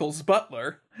just Chuckles'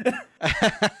 butler.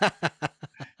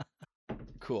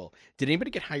 Cool. Did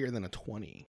anybody get higher than a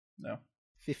 20? No.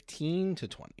 15 to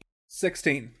 20.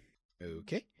 16.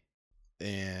 Okay.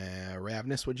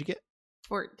 Ravenous, what'd you get?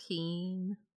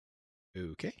 14.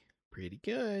 Okay. Pretty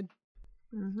good.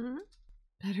 Mm-hmm.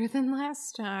 Better than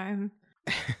last time.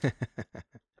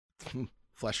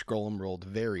 Flesh Golem rolled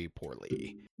very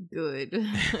poorly. Good.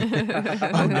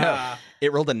 Oh no.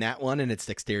 It rolled a nat 1 and its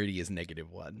dexterity is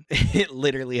 -1. It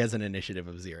literally has an initiative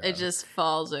of 0. It just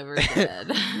falls over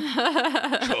dead.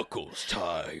 Chuckles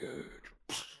tired.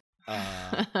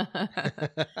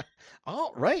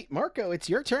 All right, Marco, it's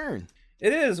your turn.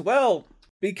 It is. Well,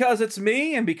 because it's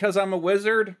me and because I'm a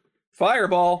wizard,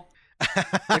 fireball.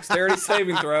 Dexterity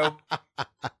saving throw.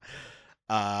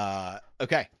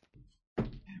 Okay.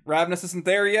 Ravenous isn't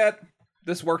there yet.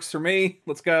 This works for me.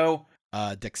 Let's go.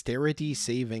 Dexterity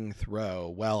saving throw.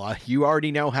 Well, you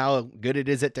already know how good it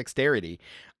is at dexterity.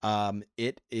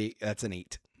 That's an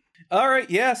 8. All right,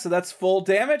 yeah, so that's full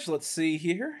damage. Let's see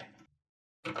here.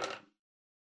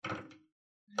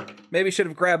 Maybe should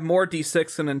have grabbed more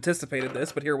d6 and anticipated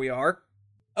this, but here we are.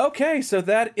 Okay, so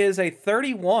that is a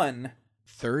 31.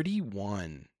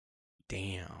 31.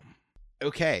 Damn.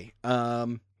 Okay.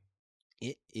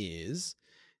 It is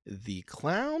the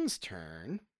clown's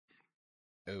turn.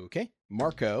 Okay.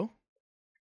 Marco.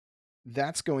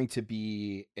 That's going to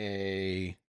be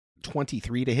a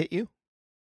 23 to hit you.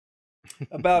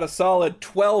 About a solid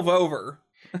 12 over.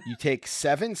 You take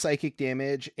 7 psychic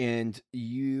damage, and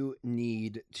you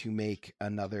need to make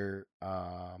another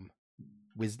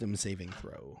wisdom saving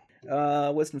throw.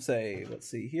 Wisdom save. Let's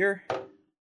see here.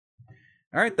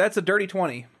 All right, that's a dirty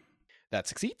 20. That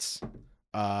succeeds.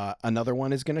 Another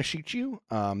one is going to shoot you.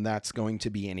 That's going to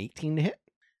be an 18 to hit.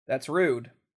 That's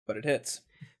rude, but it hits.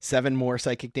 7 more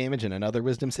psychic damage and another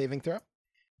wisdom saving throw.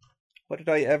 What did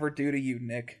I ever do to you,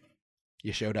 Nick?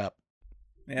 You showed up.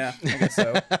 Yeah, I guess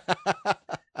so.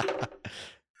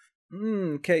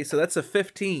 Okay, so that's a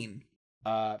 15.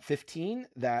 15,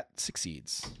 that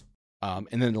succeeds.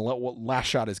 And then the last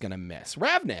shot is going to miss.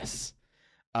 Ravnus.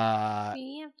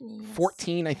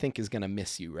 14, I think, is going to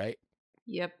miss you, right?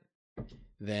 Yep.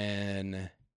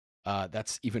 Then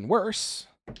that's even worse.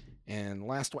 And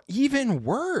last one, even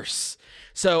worse.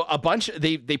 So a bunch,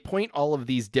 they point all of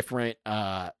these different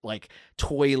like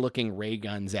toy looking ray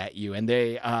guns at you, and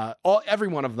they every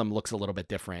one of them looks a little bit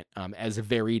different, as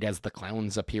varied as the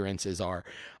clown's appearances are.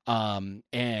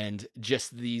 And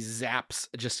just these zaps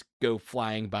just go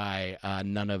flying by,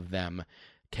 none of them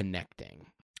connecting.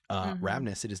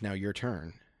 Ravnus, it is now your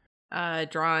turn.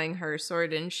 Drawing her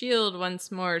sword and shield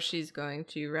once more, she's going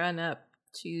to run up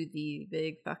to the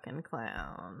big fucking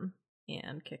clown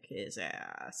and kick his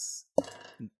ass.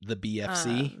 The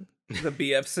BFC. The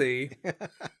BFC.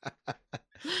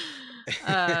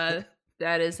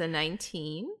 That is a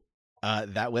 19.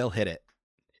 That will hit it.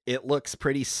 It looks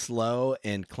pretty slow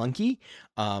and clunky.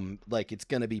 Like it's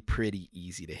gonna be pretty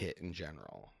easy to hit in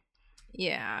general.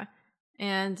 Yeah.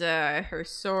 And her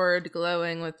sword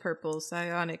glowing with purple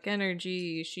psionic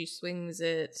energy, she swings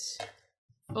it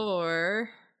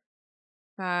for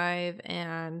 5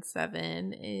 and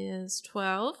 7 is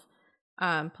 12,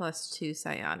 plus 2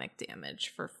 psionic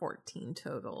damage for 14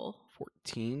 total.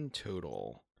 14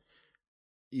 total.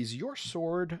 Is your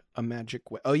sword a magic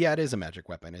weapon? Oh, yeah, it is a magic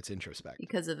weapon. It's introspect.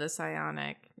 Because of the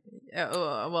psionic.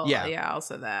 Yeah,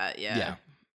 also that, yeah.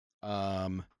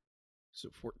 So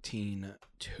 14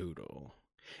 total.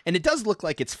 And it does look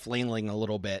like it's flailing a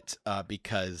little bit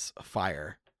because of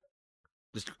fire.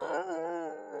 Just...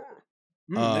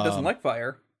 It doesn't like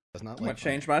fire. Does not I'm like gonna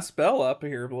change my spell up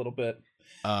here a little bit.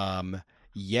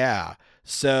 Yeah.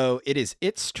 So it is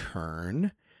its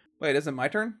turn. Wait, is it my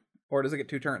turn? Or does it get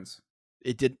 2 turns?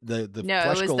 It did the No,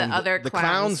 flesh it was golem, the other the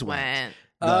clowns went. went.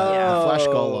 The flesh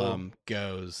golem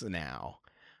goes now.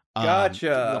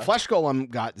 Gotcha. The flesh golem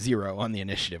got 0 on the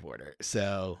initiative order.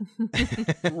 So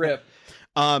Rip.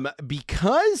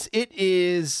 Because it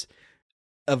is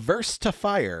averse to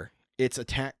fire, its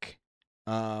attack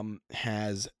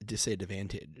has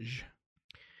disadvantage.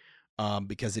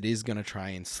 Because it is going to try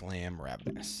and slam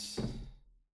Ravnus.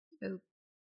 Oh.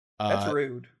 That's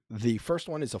rude. The first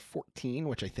one is a 14,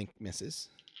 which I think misses.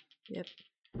 Yep.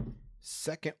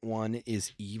 Second one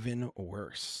is even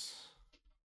worse.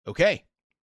 Okay.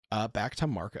 Back to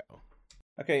Marco.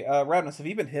 Okay, Ravnus, have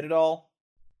you been hit at all?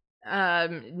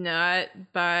 Not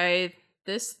by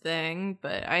this thing,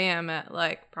 but I am at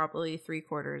like probably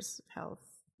 3/4 health.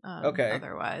 Okay.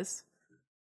 Otherwise.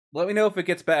 Let me know if it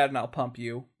gets bad and I'll pump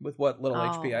you with what little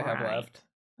HP I have Alright. left.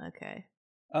 Okay.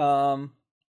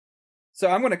 So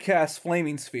I'm going to cast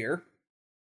Flaming Sphere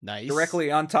Nice.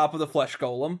 directly on top of the Flesh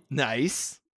Golem.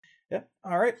 Nice. Yep.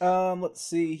 All right. Let's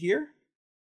see here.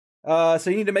 So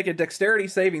you need to make a dexterity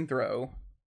saving throw.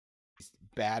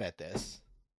 Bad at this.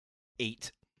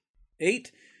 8.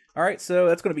 8. All right. So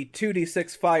that's going to be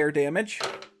 2d6 fire damage.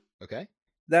 Okay.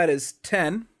 That is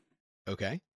 10.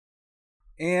 Okay.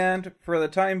 And for the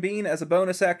time being, as a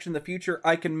bonus action in the future,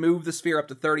 I can move the sphere up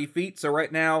to 30 feet. So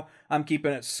right now, I'm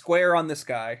keeping it square on this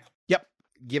guy. Yep.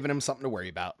 Giving him something to worry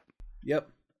about. Yep.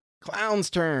 Clown's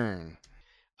turn.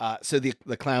 So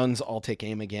the clowns all take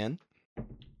aim again.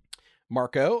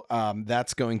 Marco,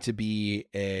 that's going to be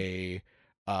a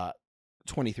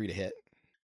 23 to hit.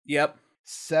 Yep.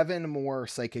 7 more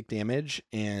psychic damage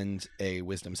and a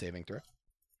wisdom saving throw.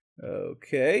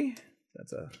 Okay.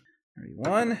 That's a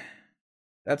 31.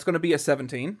 That's going to be a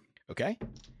 17. Okay.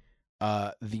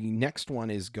 The next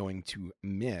one is going to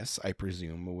miss, I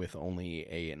presume, with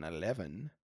only an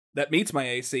 11. That meets my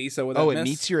AC, so with Oh, that it miss,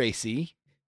 meets your AC?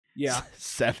 Yeah.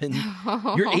 7.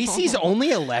 Your AC's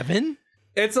only 11?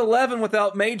 It's 11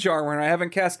 without mage armor, and I haven't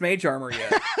cast mage armor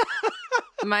yet.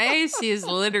 My AC is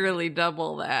literally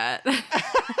double that.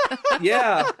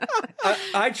 Yeah.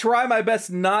 I try my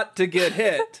best not to get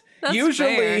hit. That's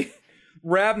Usually, fair.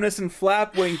 Ravnus and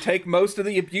Flapwing take most of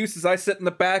the abuse as I sit in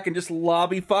the back and just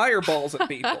lobby fireballs at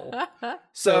people.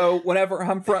 So whenever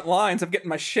I'm front lines, I'm getting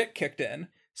my shit kicked in.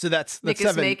 So that's Nick is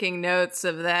 7. making notes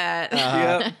of that.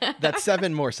 That's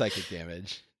 7 more psychic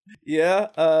damage. Yeah,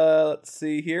 let's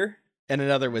see here. And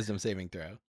another wisdom saving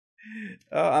throw.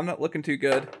 I'm not looking too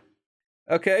good.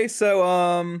 Okay,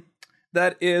 so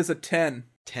that is a 10.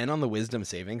 10 on the wisdom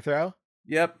saving throw?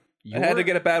 Yep. I had to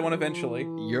get a bad one eventually.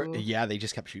 Ooh. Yeah, they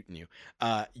just kept shooting you.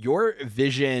 Your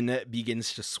vision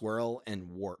begins to swirl and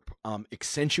warp,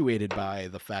 accentuated by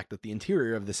the fact that the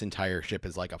interior of this entire ship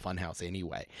is like a funhouse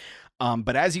anyway.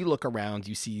 But as you look around,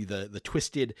 you see the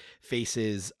twisted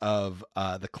faces of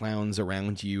the clowns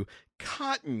around you,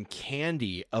 cotton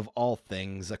candy of all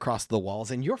things across the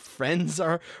walls, and your friends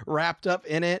are wrapped up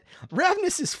in it.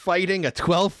 Ravnus is fighting a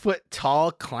 12-foot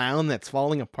tall clown that's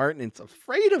falling apart and it's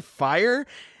afraid of fire.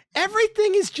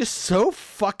 Everything is just so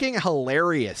fucking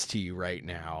hilarious to you right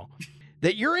now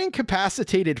that you're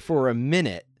incapacitated for a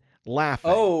minute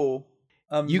laughing. Oh,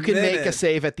 you can make a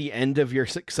save at the end of your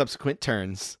subsequent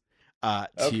turns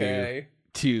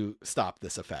to stop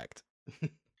this effect.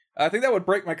 I think that would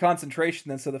break my concentration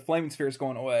then, so the flaming sphere is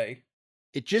going away.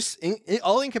 It just,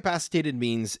 all incapacitated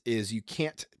means is you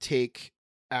can't take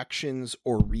actions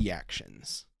or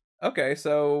reactions. Okay,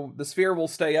 so the sphere will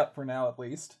stay up for now at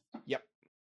least. Yep.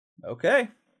 Okay.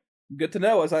 Good to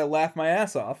know as I laugh my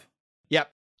ass off.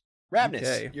 Yep. Ravnus,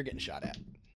 Okay. you're getting shot at.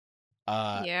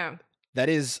 Yeah. That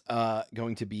is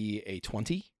going to be a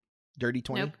 20. Dirty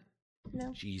 20. Nope.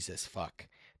 No. Jesus fuck.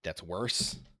 That's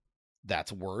worse.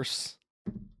 That's worse.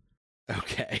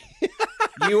 Okay.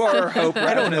 You are hope.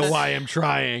 I don't know why I'm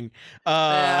trying.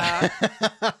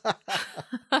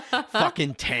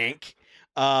 Fucking tank.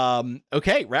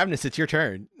 Okay, Ravnus, it's your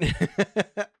turn.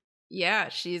 Yeah,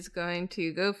 she's going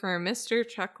to go for Mr.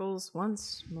 Chuckles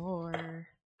once more.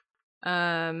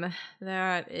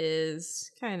 That is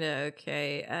kind of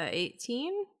okay.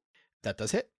 18. That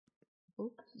does hit.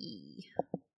 Okay.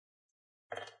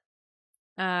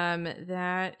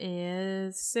 That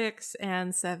is 6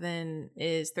 and 7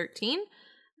 is 13.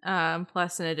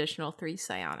 Plus an additional 3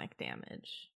 psionic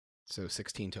damage. So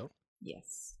 16 total.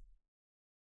 Yes.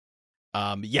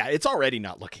 Yeah, it's already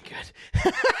not looking good.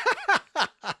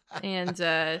 And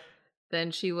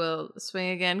then she will swing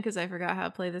again because I forgot how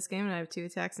to play this game and I have 2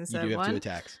 attacks You instead do of have 2 1.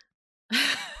 attacks.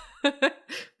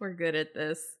 We're good at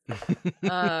this.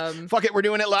 Fuck it, we're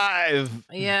doing it live.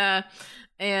 Yeah.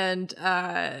 And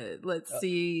let's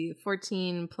see.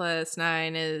 14 plus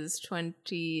 9 is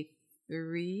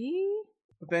 23.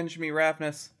 Avenge me,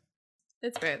 Ravnus.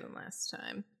 It's better than last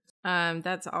time.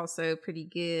 That's also pretty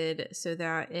good. So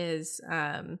that is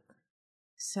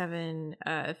 15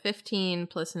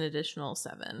 plus an additional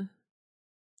 7.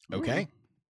 Okay.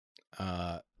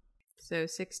 So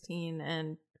 16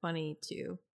 and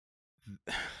 22.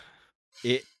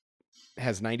 It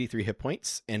has 93 hit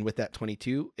points, and with that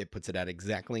 22, it puts it at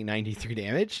exactly 93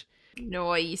 damage.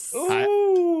 Nice.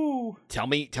 Ooh. Tell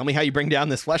me how you bring down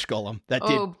this flesh golem that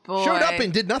Oh, boy. showed up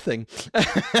and did nothing.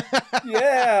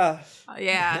 Yeah.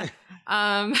 Yeah.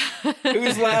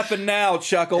 Who's laughing now,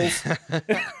 Chuckles?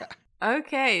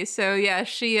 Okay, so yeah,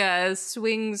 she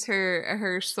swings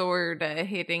her sword,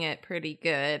 hitting it pretty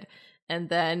good, and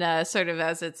then sort of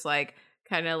as it's like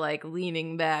kind of like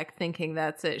leaning back, thinking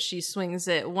that's it, she swings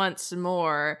it once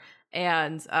more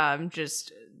and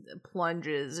just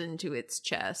plunges into its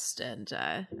chest and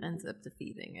ends up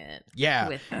defeating it. Yeah.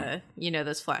 With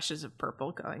those flashes of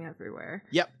purple going everywhere.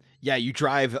 Yep. Yeah, you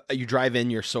drive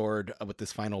in your sword with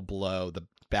this final blow. The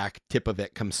back tip of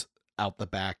it comes out the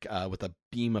back with a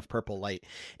beam of purple light,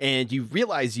 and you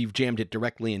realize you've jammed it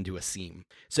directly into a seam.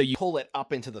 So you pull it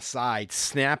up into the side,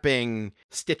 snapping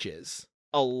stitches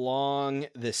along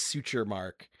this suture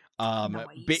mark,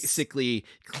 basically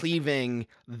cleaving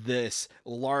this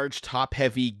large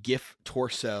top-heavy GIF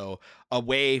torso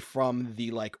away from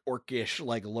the like orcish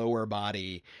like lower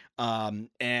body,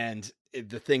 and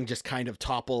the thing just kind of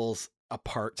topples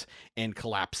apart and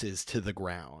collapses to the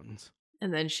ground.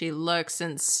 And then she looks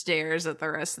and stares at the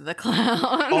rest of the clowns.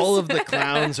 All of the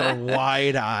clowns are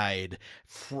wide-eyed,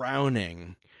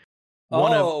 frowning.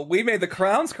 We made the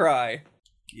clowns cry.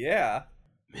 Yeah.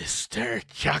 Mr.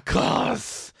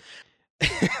 Chuckles.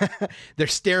 They're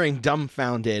staring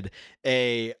dumbfounded.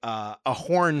 A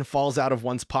horn falls out of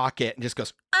one's pocket and just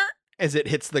goes as it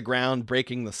hits the ground,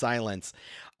 breaking the silence.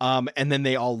 And then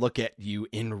they all look at you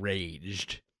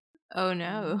enraged. Oh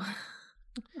no.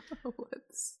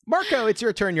 Whoops. Marco, it's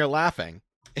your turn. You're laughing.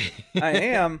 I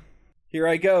am. Here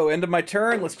I go. End of my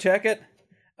turn. Let's check it.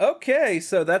 Okay,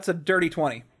 so that's a dirty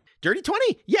 20. Dirty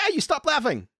 20? Yeah, you stop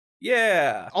laughing.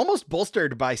 Yeah. Almost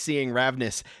bolstered by seeing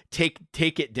Ravnus take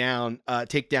down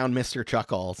Mr.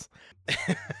 Chuckles.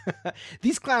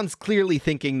 These clowns clearly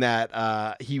thinking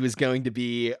that he was going to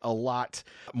be a lot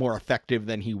more effective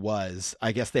than he was.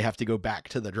 I guess they have to go back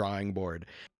to the drawing board.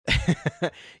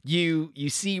 You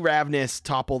see Ravnus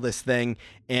topple this thing,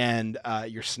 and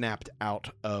you're snapped out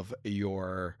of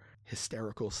your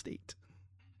hysterical state.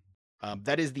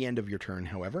 That is the end of your turn,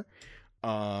 however.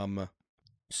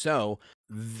 So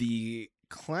the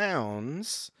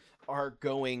clowns are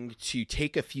going to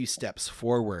take a few steps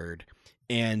forward,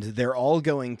 and they're all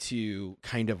going to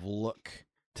kind of look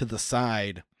to the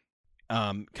side,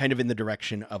 kind of in the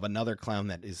direction of another clown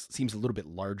that seems a little bit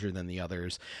larger than the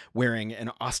others, wearing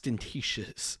an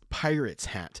ostentatious pirate's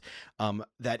hat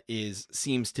that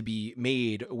seems to be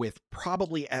made with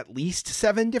probably at least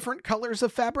 7 different colors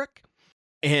of fabric.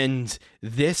 And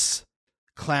this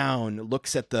clown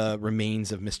looks at the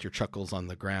remains of Mr. Chuckles on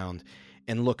the ground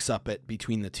and looks up at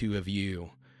between the two of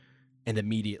you and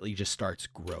immediately just starts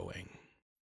growing.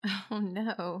 Oh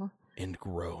no. And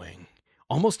growing,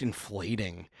 almost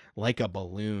inflating like a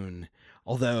balloon.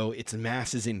 Although its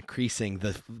mass is increasing,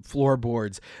 the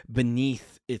floorboards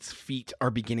beneath its feet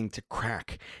are beginning to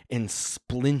crack and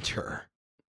splinter.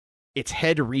 Its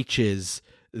head reaches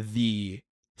the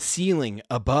ceiling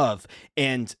above,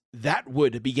 and that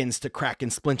wood begins to crack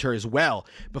and splinter as well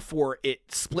before it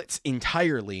splits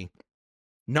entirely,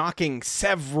 knocking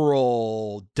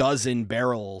several dozen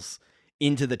barrels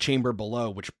into the chamber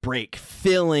below, which break,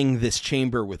 filling this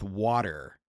chamber with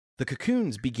water. The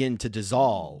cocoons begin to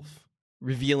dissolve,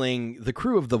 revealing the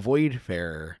crew of the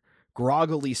Voidfarer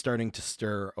groggily starting to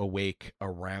stir awake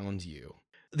around you.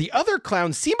 The other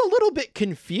clowns seem a little bit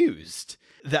confused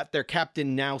that their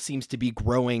captain now seems to be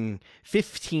growing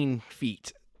 15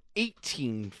 feet,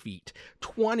 18 feet,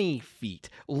 20 feet,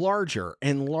 larger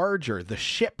and larger, the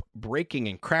ship breaking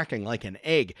and cracking like an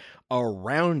egg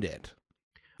around it.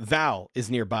 Val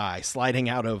is nearby, sliding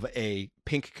out of a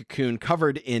pink cocoon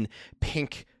covered in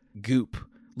pink goop,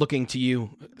 looking to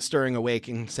you, stirring awake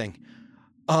and saying,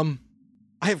 I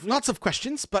have lots of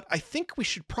questions, but I think we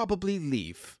should probably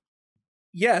leave.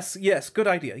 Yes, good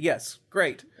idea. Yes,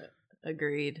 great.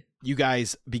 Agreed. You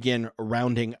guys begin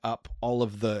rounding up all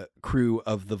of the crew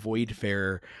of the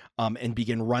Voidfarer and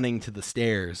begin running to the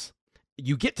stairs.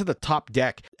 You get to the top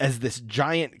deck as this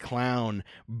giant clown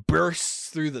bursts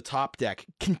through the top deck,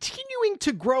 continuing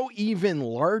to grow even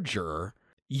larger.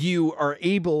 You are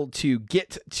able to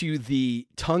get to the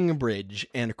tongue bridge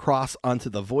and cross onto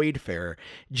the Voidfarer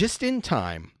just in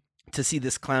time to see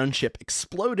this clown ship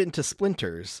explode into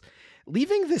splinters,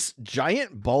 leaving this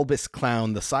giant bulbous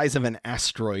clown the size of an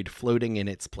asteroid floating in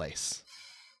its place.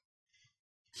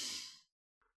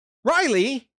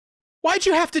 Riley, why'd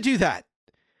you have to do that?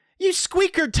 You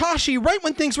squeakered Tashi right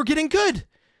when things were getting good.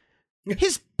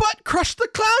 His butt crushed the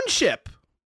clown ship.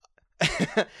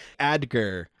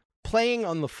 Adger, playing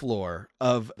on the floor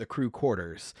of the crew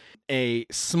quarters, a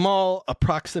small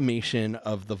approximation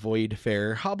of the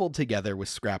Voidfarer hobbled together with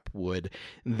scrap wood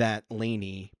that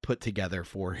Lainey put together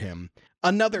for him.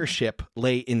 Another ship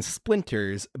lay in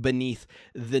splinters beneath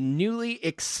the newly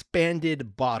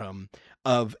expanded bottom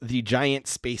of the giant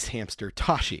space hamster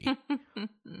Tashi.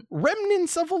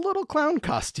 Remnants of a little clown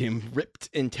costume ripped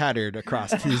and tattered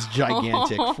across his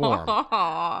gigantic form.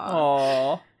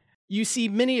 Aww. You see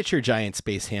miniature giant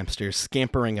space hamsters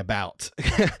scampering about,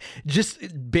 just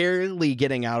barely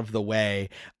getting out of the way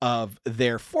of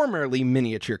their formerly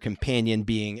miniature companion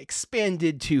being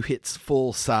expanded to its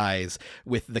full size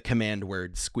with the command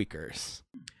word squeakers.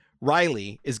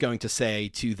 Riley is going to say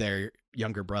to their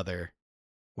younger brother,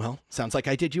 well, sounds like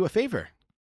I did you a favor.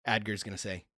 Adger's going to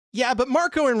say, yeah, but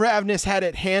Marco and Ravnus had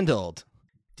it handled.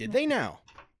 Did they now?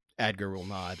 Adger will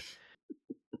nod.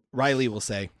 Riley will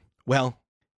say, well,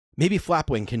 maybe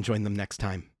Flapwing can join them next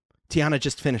time. Tiana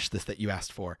just finished this that you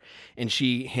asked for. And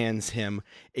she hands him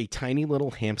a tiny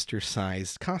little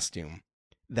hamster-sized costume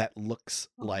that looks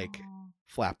like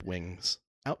Flapwing's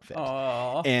outfit.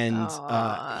 Aww.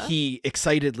 And he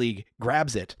excitedly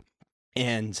grabs it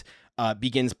and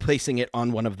begins placing it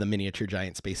on one of the miniature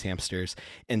giant space hamsters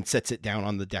and sets it down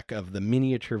on the deck of the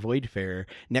miniature Voidfarer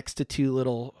next to two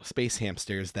little space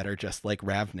hamsters that are just like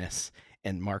Ravnus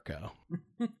and Marco.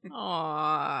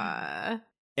 Aww.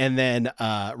 And then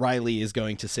Riley is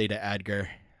going to say to Adgar,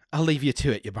 I'll leave you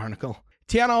to it, you barnacle.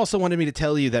 Tiana also wanted me to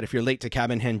tell you that if you're late to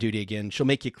cabin hand duty again, she'll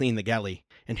make you clean the galley.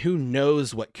 And who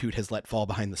knows what Coot has let fall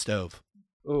behind the stove.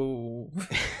 Oh.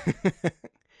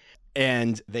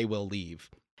 And they will leave.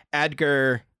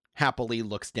 Adgar happily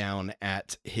looks down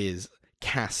at his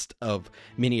cast of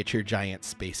miniature giant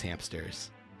space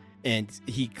hamsters. And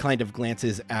he kind of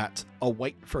glances at a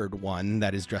white-furred one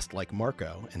that is dressed like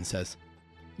Marco and says,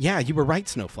 yeah, you were right,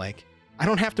 Snowflake. I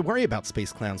don't have to worry about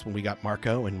space clowns when we got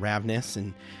Marco and Ravnus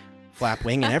and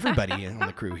Flapwing and everybody on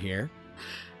the crew here.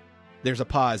 There's a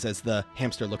pause as the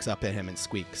hamster looks up at him and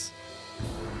squeaks.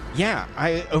 Yeah,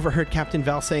 I overheard Captain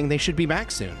Val saying they should be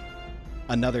back soon.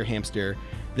 Another hamster,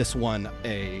 this one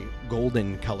a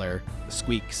golden color,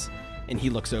 squeaks, and he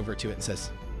looks over to it and says,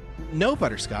 no,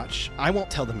 Butterscotch, I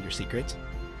won't tell them your secret.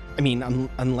 I mean,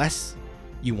 unless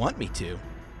you want me to.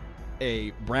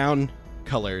 A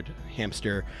brown-colored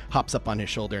hamster hops up on his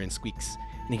shoulder and squeaks,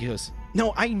 and he goes,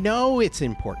 no, I know it's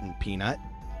important, Peanut.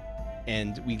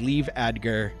 And we leave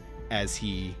Adgar as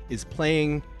he is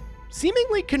playing,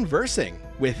 seemingly conversing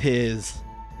with his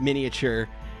miniature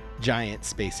giant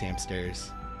space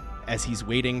hamsters as he's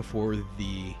waiting for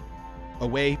the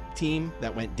away team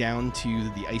that went down to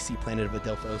the icy planet of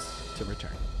Adelphos to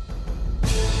return.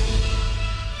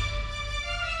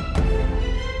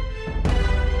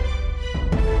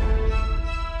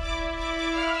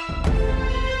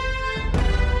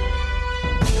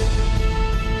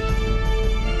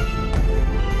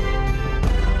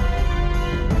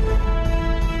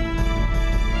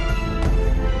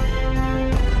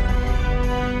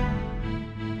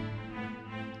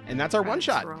 And that's our one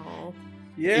shot. Roll.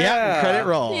 Yeah. Credit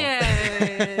roll.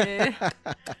 Yay.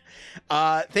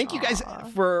 Thank you guys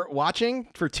for watching,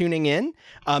 for tuning in.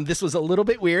 This was a little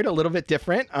bit weird, a little bit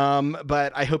different,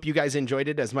 but I hope you guys enjoyed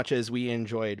it as much as we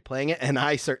enjoyed playing it, and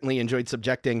I certainly enjoyed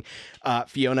subjecting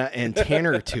Fiona and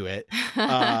Tanner to it.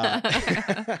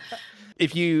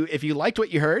 If you liked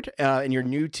what you heard and you're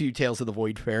new to Tales of the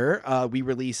Voidfarer, we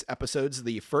release episodes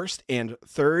the first and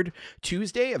third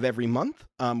Tuesday of every month.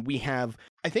 We have,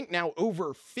 I think, now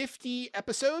over 50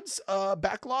 episodes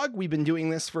backlog. We've been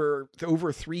doing this for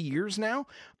over 3 years now.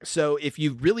 So if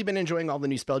you've really been enjoying all the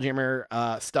new Spelljammer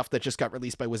stuff that just got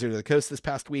released by Wizard of the Coast this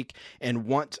past week and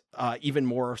want even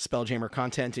more Spelljammer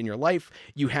content in your life,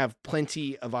 you have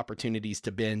plenty of opportunities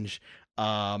to binge.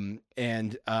 And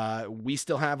we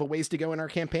still have a ways to go in our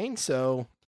campaign, so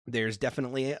there's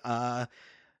definitely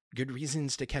good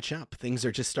reasons to catch up. Things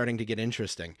are just starting to get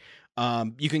interesting.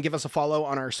 You can give us a follow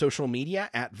on our social media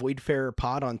at Voidfarer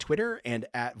Pod on Twitter and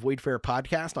at Voidfarer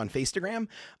Podcast on Faceagram.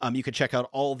 You can check out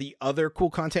all the other cool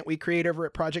content we create over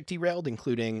at Project Derailed,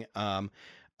 including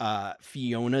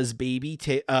Fiona's baby.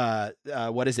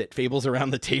 What is it? Fables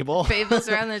Around the Table. Fables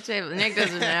Around the Table. Nick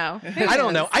doesn't know. I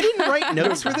don't know. I didn't write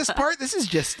notes for this part. This is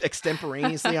just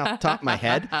extemporaneously off the top of my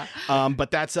head. But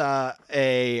that's a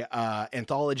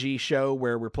anthology show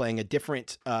where we're playing a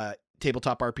different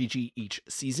tabletop RPG each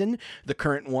season. The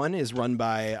current one is run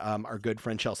by our good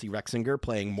friend Chelsea Rexinger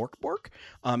playing Morkbork.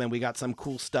 And we got some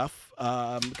cool stuff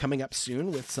coming up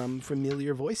soon with some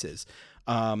familiar voices.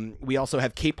 We also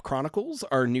have Cape Chronicles,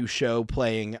 our new show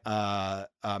playing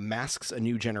Masks: A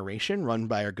New Generation, run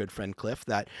by our good friend Cliff,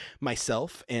 that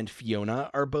myself and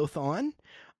Fiona are both on,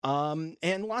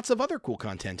 and lots of other cool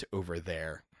content over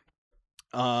there.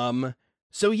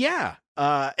 So yeah,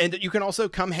 and you can also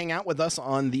come hang out with us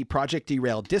on the Project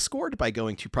Derailed Discord by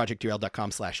going to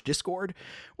projectderailed.com/Discord.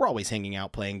 We're always hanging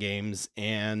out, playing games,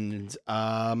 and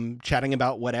chatting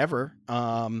about whatever.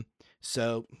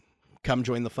 So come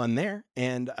join the fun there.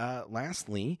 And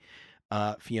lastly,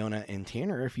 Fiona and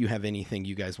Tanner, if you have anything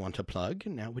you guys want to plug,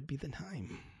 now would be the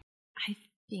time. I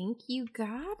think you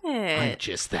got I'm it.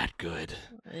 just that good.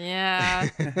 Yeah.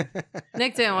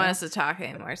 Nick didn't want us to talk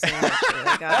anymore, so I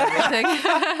actually got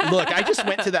everything. Look, I just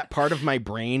went to that part of my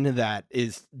brain that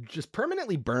is just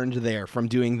permanently burned there from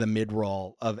doing the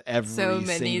mid-roll of every so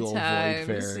many single times.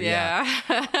 Voidfarer.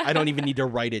 Yeah. I don't even need to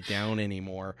write it down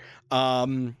anymore.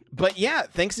 But yeah,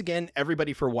 thanks again,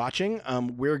 everybody, for watching.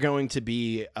 We're going to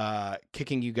be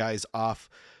kicking you guys off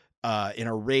in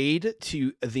a raid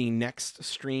to the next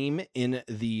stream in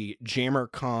the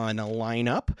JammerCon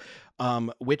lineup,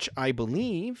 which I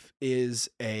believe is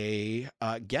a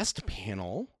guest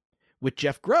panel with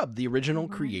Jeff Grubb, the original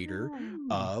creator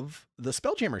of the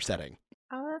Spelljammer setting.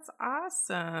 Oh, that's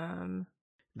awesome.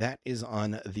 That is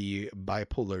on the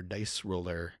Bipolar Dice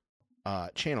Roller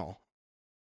channel.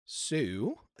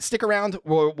 So stick around.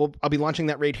 I'll be launching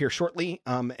that raid here shortly.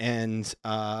 And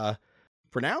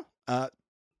for now,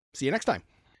 see you next time.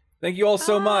 Thank you all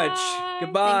so much. Bye.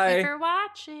 Goodbye. Thank you for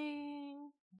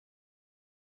watching.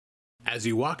 As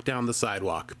you walk down the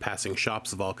sidewalk, passing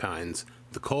shops of all kinds,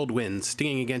 the cold wind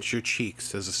stinging against your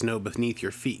cheeks as the snow beneath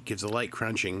your feet gives a light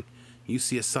crunching, you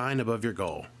see a sign above your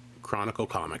goal, Chronicle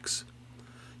Comics.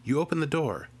 You open the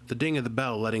door, the ding of the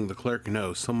bell letting the clerk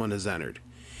know someone has entered.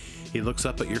 He looks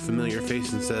up at your familiar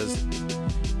face and says,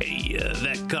 "Hey,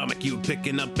 that comic you were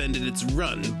picking up ended its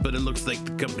run, but it looks like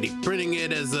the company printing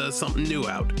it as something new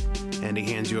out." And he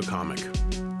hands you a comic.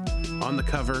 On the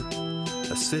cover,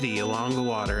 a city along the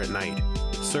water at night,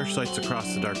 searchlights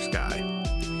across the dark sky.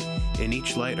 In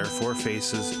each light are 4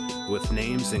 faces with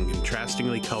names in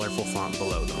contrastingly colorful font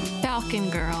below them. Falcon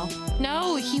Girl.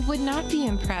 No, he would not be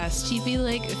impressed. He'd be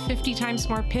like 50 times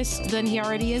more pissed than he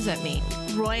already is at me.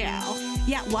 Royale.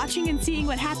 Yeah, watching and seeing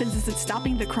what happens isn't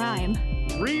stopping the crime.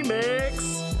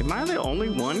 Remix! Am I the only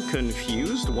one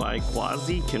confused why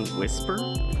Quasi can whisper?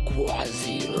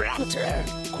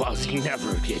 Quasi-raptor. Quasi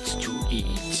never gets to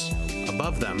eat.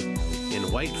 Above them,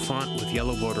 in white font with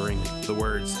yellow bordering, the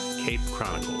words Cape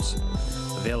Chronicles.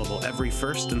 Available every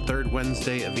first and third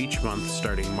Wednesday of each month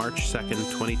starting March 2nd,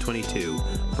 2022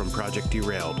 from Project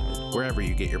Derailed, wherever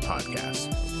you get your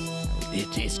podcasts.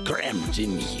 It is cramped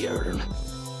in here.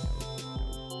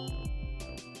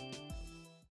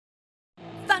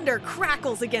 Thunder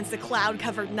crackles against the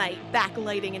cloud-covered night,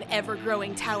 backlighting an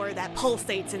ever-growing tower that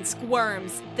pulsates and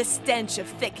squirms. The stench of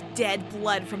thick, dead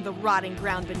blood from the rotting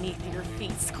ground beneath your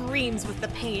feet screams with the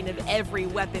pain of every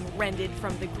weapon rended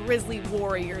from the grisly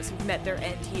warriors who've met their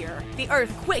end here. The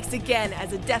earth quakes again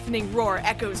as a deafening roar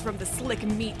echoes from the slick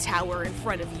meat tower in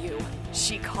front of you.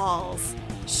 She calls.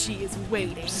 She is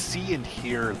waiting. See and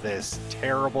hear this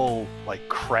terrible,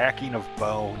 cracking of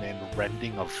bone and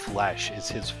rending of flesh as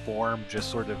his form just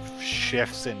sort of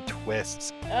shifts and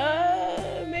twists.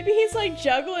 Maybe he's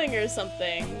juggling or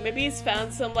something. Maybe he's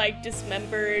found some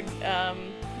dismembered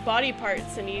body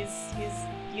parts and he's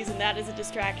using that as a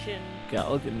distraction.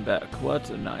 Galgenbeck, what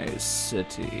a nice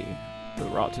city. The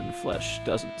rotten flesh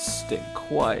doesn't stink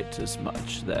quite as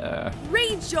much there.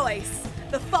 Rejoice!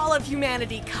 The fall of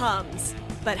humanity comes.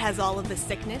 But has all of the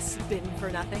sickness been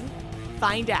for nothing?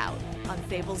 Find out on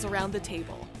Fables Around the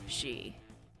Table. She.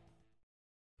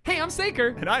 Hey, I'm Saker.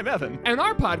 And I'm Evan. And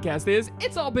our podcast is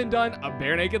It's All Been Done, a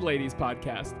Bare Naked Ladies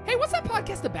podcast. Hey, what's that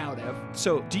podcast about, Ev?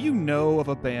 So, do you know of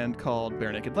a band called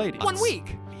Bare Naked Ladies? 1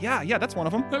 week. Yeah, that's one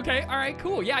of them. Okay, all right,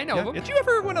 cool. Yeah, I know them. Did you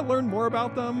ever want to learn more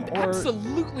about them? Or...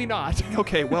 Absolutely not.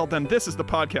 Okay, well then this is the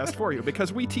podcast for you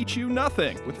because we teach you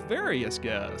nothing with various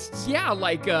guests. Yeah,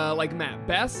 like Matt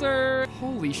Besser.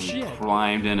 Holy shit.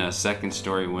 Climbed in a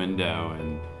second-story window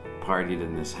and partied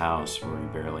in this house where we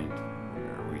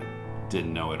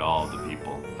didn't know at all the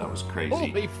people. That was crazy.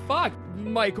 Holy fuck,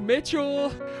 Mike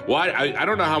Mitchell. Well, I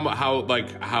don't know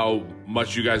how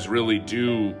much you guys really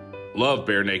do love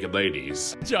Bare Naked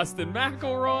Ladies. Justin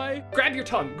McElroy. Grab your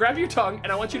tongue,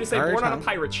 and I want you to say born on a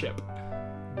pirate ship.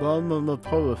 Born on a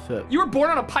pirate ship. You were born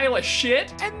on a pile of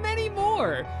shit, and many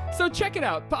more. So check it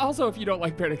out. But also, if you don't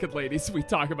like Bare Naked Ladies, we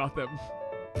talk about them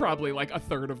probably a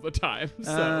third of the time.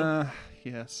 So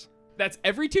yes. That's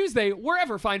every Tuesday,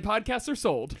 wherever fine podcasts are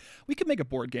sold. We could make a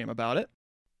board game about it.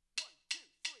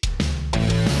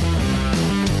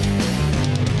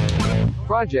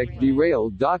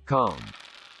 ProjectDerailed.com.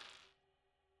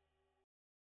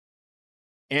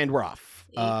 And we're off.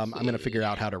 I'm going to figure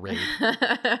out how to raid.